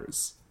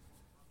brothers.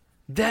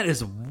 That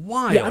is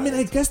wild. Yeah, I mean,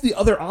 I guess the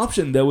other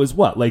option, though, is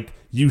what?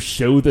 You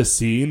show the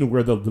scene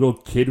where the little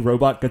kid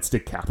robot gets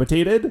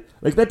decapitated?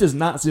 That does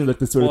not seem like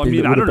the sort of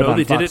thing that would have been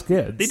on Fox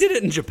Kids. They did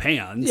it in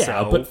Japan.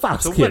 Yeah, but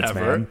Fox Kids,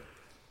 whatever.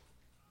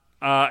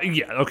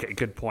 Man. Okay,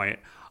 good point.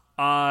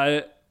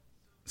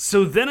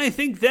 So then I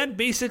think that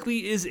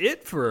basically is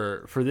it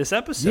for this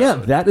episode. Yeah,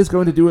 that is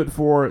going to do it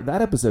for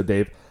that episode,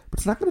 Dave. But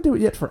it's not going to do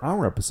it yet for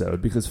our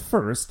episode, because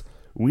first,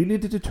 we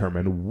need to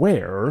determine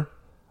where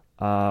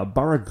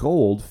Bara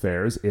Gold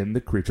fares in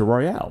the Creature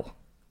Royale.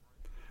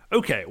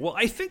 Okay, well,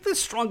 I think the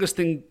strongest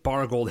thing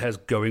Bara Gold has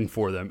going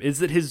for them is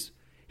that his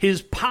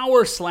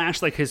power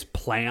 / his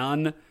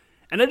plan,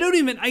 and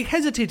I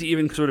hesitate to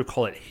even sort of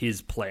call it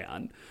his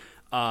plan.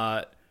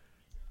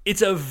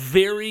 It's a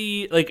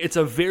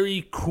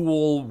very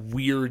cool,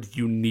 weird,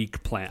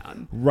 unique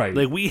plan.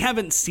 Right. We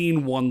haven't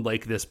seen one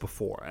like this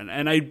before,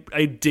 and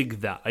I dig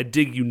that. I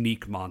dig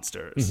unique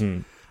monsters.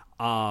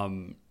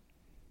 Mm-hmm.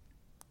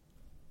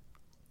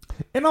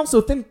 And also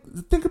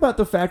think about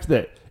the fact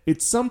that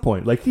at some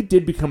point, he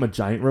did become a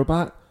giant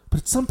robot,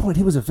 but at some point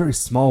he was a very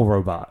small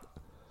robot.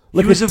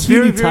 He was a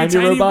very, very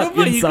tiny robot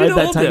inside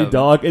that tiny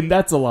dog, and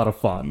that's a lot of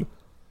fun.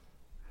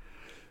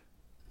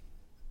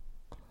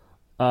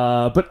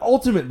 But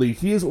ultimately,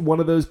 he is one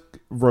of those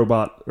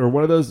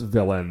one of those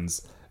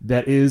villains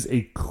that is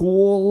a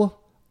cool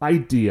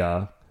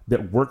idea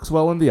that works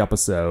well in the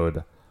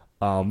episode,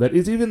 that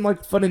is even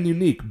fun and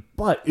unique,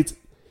 but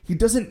he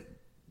doesn't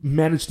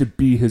manage to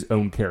be his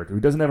own character. He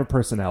doesn't have a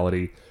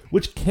personality,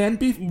 which can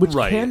be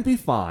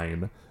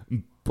fine,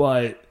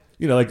 but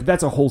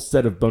that's a whole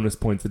set of bonus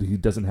points that he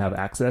doesn't have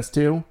access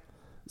to.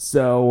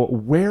 So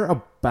where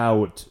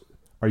about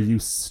are you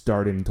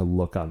starting to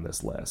look on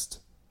this list?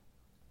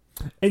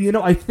 And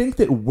I think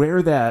that where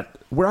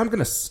I'm going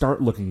to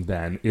start looking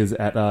then is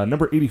at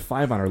number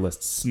 85 on our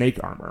list, Snake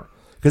Armor,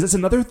 because it's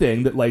another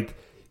thing that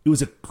he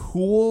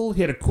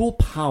had a cool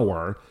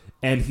power,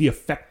 and he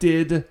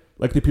affected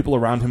the people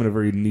around him in a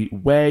very neat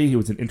way. He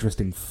was an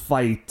interesting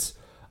fight,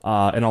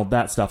 and all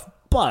that stuff.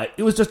 But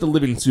it was just a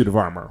living suit of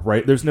armor,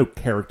 right? There's no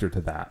character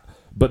to that.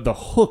 But the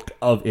hook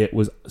of it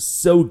was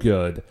so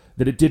good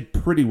that it did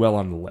pretty well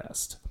on the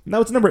list.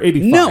 Now it's number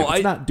 85. No,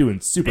 it's not doing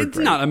super great. It's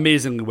not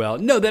amazingly well.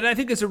 No, that I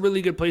think is a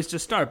really good place to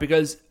start,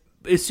 because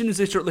as soon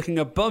as I start looking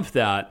above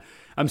that,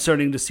 I'm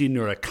starting to see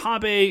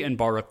Nurikabe and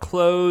Bara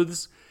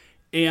Clothes,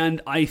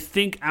 and I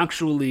think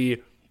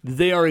actually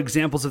they are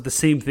examples of the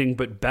same thing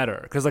but better.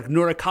 Because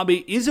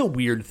Nurikabe is a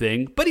weird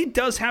thing, but he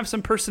does have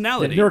some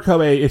personality. Yeah,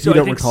 Nurikabe, if you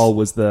don't recall,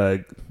 was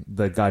the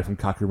guy from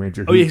Kaku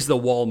Ranger. He's the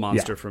wall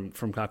monster from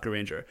Kaku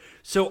Ranger.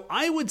 So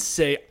I would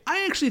say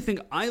I actually think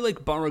I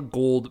like Bara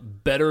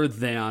Gold better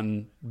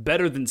than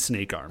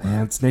Snake Armor.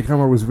 Man, Snake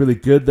Armor was really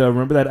good though.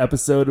 Remember that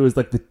episode? It was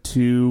the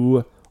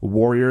two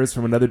warriors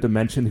from another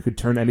dimension who could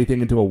turn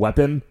anything into a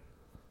weapon.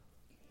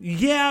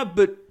 Yeah,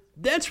 but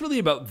that's really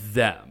about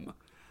them.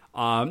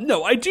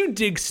 No, I do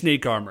dig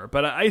Snake Armor,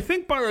 but I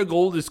think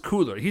Baragold is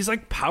cooler. He's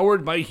like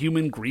powered by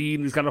human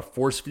greed, he's got a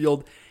force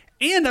field,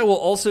 and I will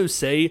also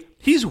say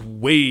he's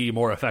way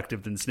more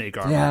effective than Snake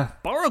Armor. Yeah.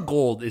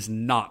 Baragold is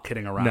not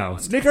kidding around. No,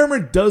 Snake Armor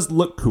does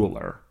look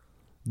cooler.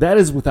 That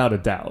is without a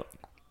doubt.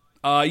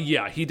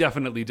 Yeah, he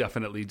definitely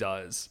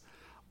does.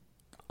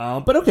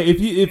 But okay,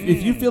 if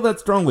you feel that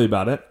strongly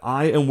about it,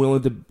 I am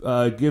willing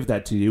to give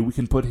that to you. We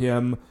can put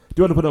him...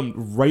 Do you want to put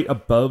him right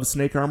above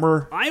Snake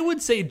Armor? I would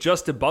say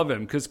just above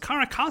him, because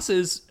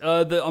Caracas's,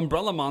 the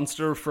umbrella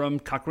monster from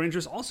Kakurenja,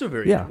 is also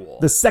very cool.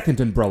 The second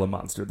umbrella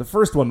monster. The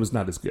first one was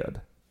not as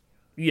good.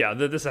 Yeah,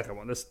 the second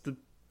one. The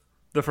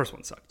first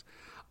one sucked.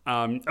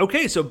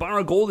 Okay, so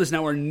Baragold is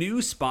now our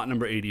new spot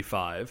number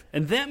 85,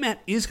 and that,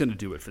 Matt, is going to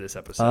do it for this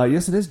episode.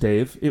 Yes, it is,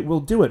 Dave. It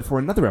will do it for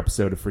another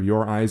episode of For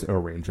Your Eyes,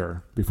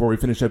 O-Ranger. Before we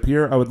finish up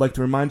here, I would like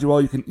to remind you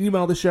all you can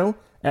email the show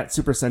at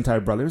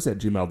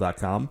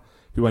supersentaibrothers@gmail.com.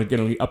 If you want to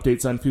get any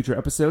updates on future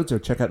episodes or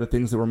check out the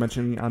things that we're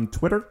mentioning on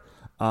Twitter,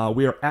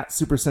 we are at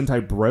Super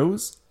Sentai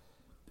Bros.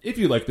 If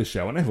you like the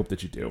show, and I hope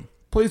that you do,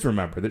 please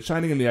remember that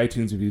shining in the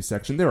iTunes review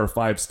section, there are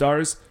 5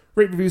 stars.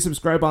 Rate, review,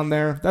 subscribe on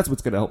there. That's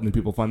what's going to help new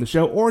people find the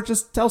show. Or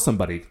just tell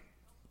somebody.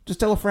 Just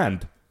tell a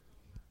friend.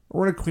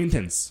 Or an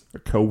acquaintance. A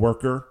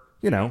coworker.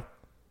 You know.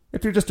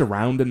 If you're just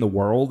around in the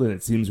world and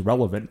it seems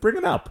relevant, bring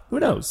it up. Who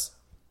knows?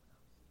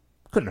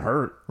 Couldn't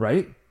hurt,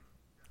 right?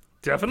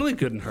 Definitely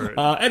couldn't hurt.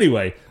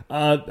 Anyway,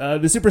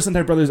 the Super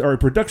Sentai Brothers are a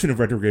production of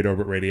Retrograde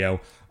Orbit Radio.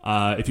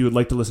 If you would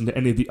like to listen to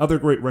any of the other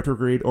great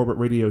Retrograde Orbit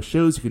Radio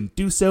shows, you can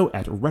do so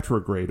at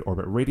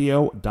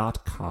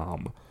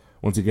retrogradeorbitradio.com.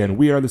 Once again,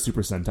 we are the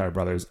Super Sentai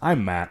Brothers.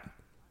 I'm Matt.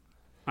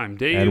 I'm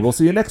Dave. And we'll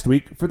see you next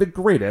week for the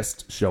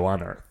greatest show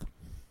on Earth.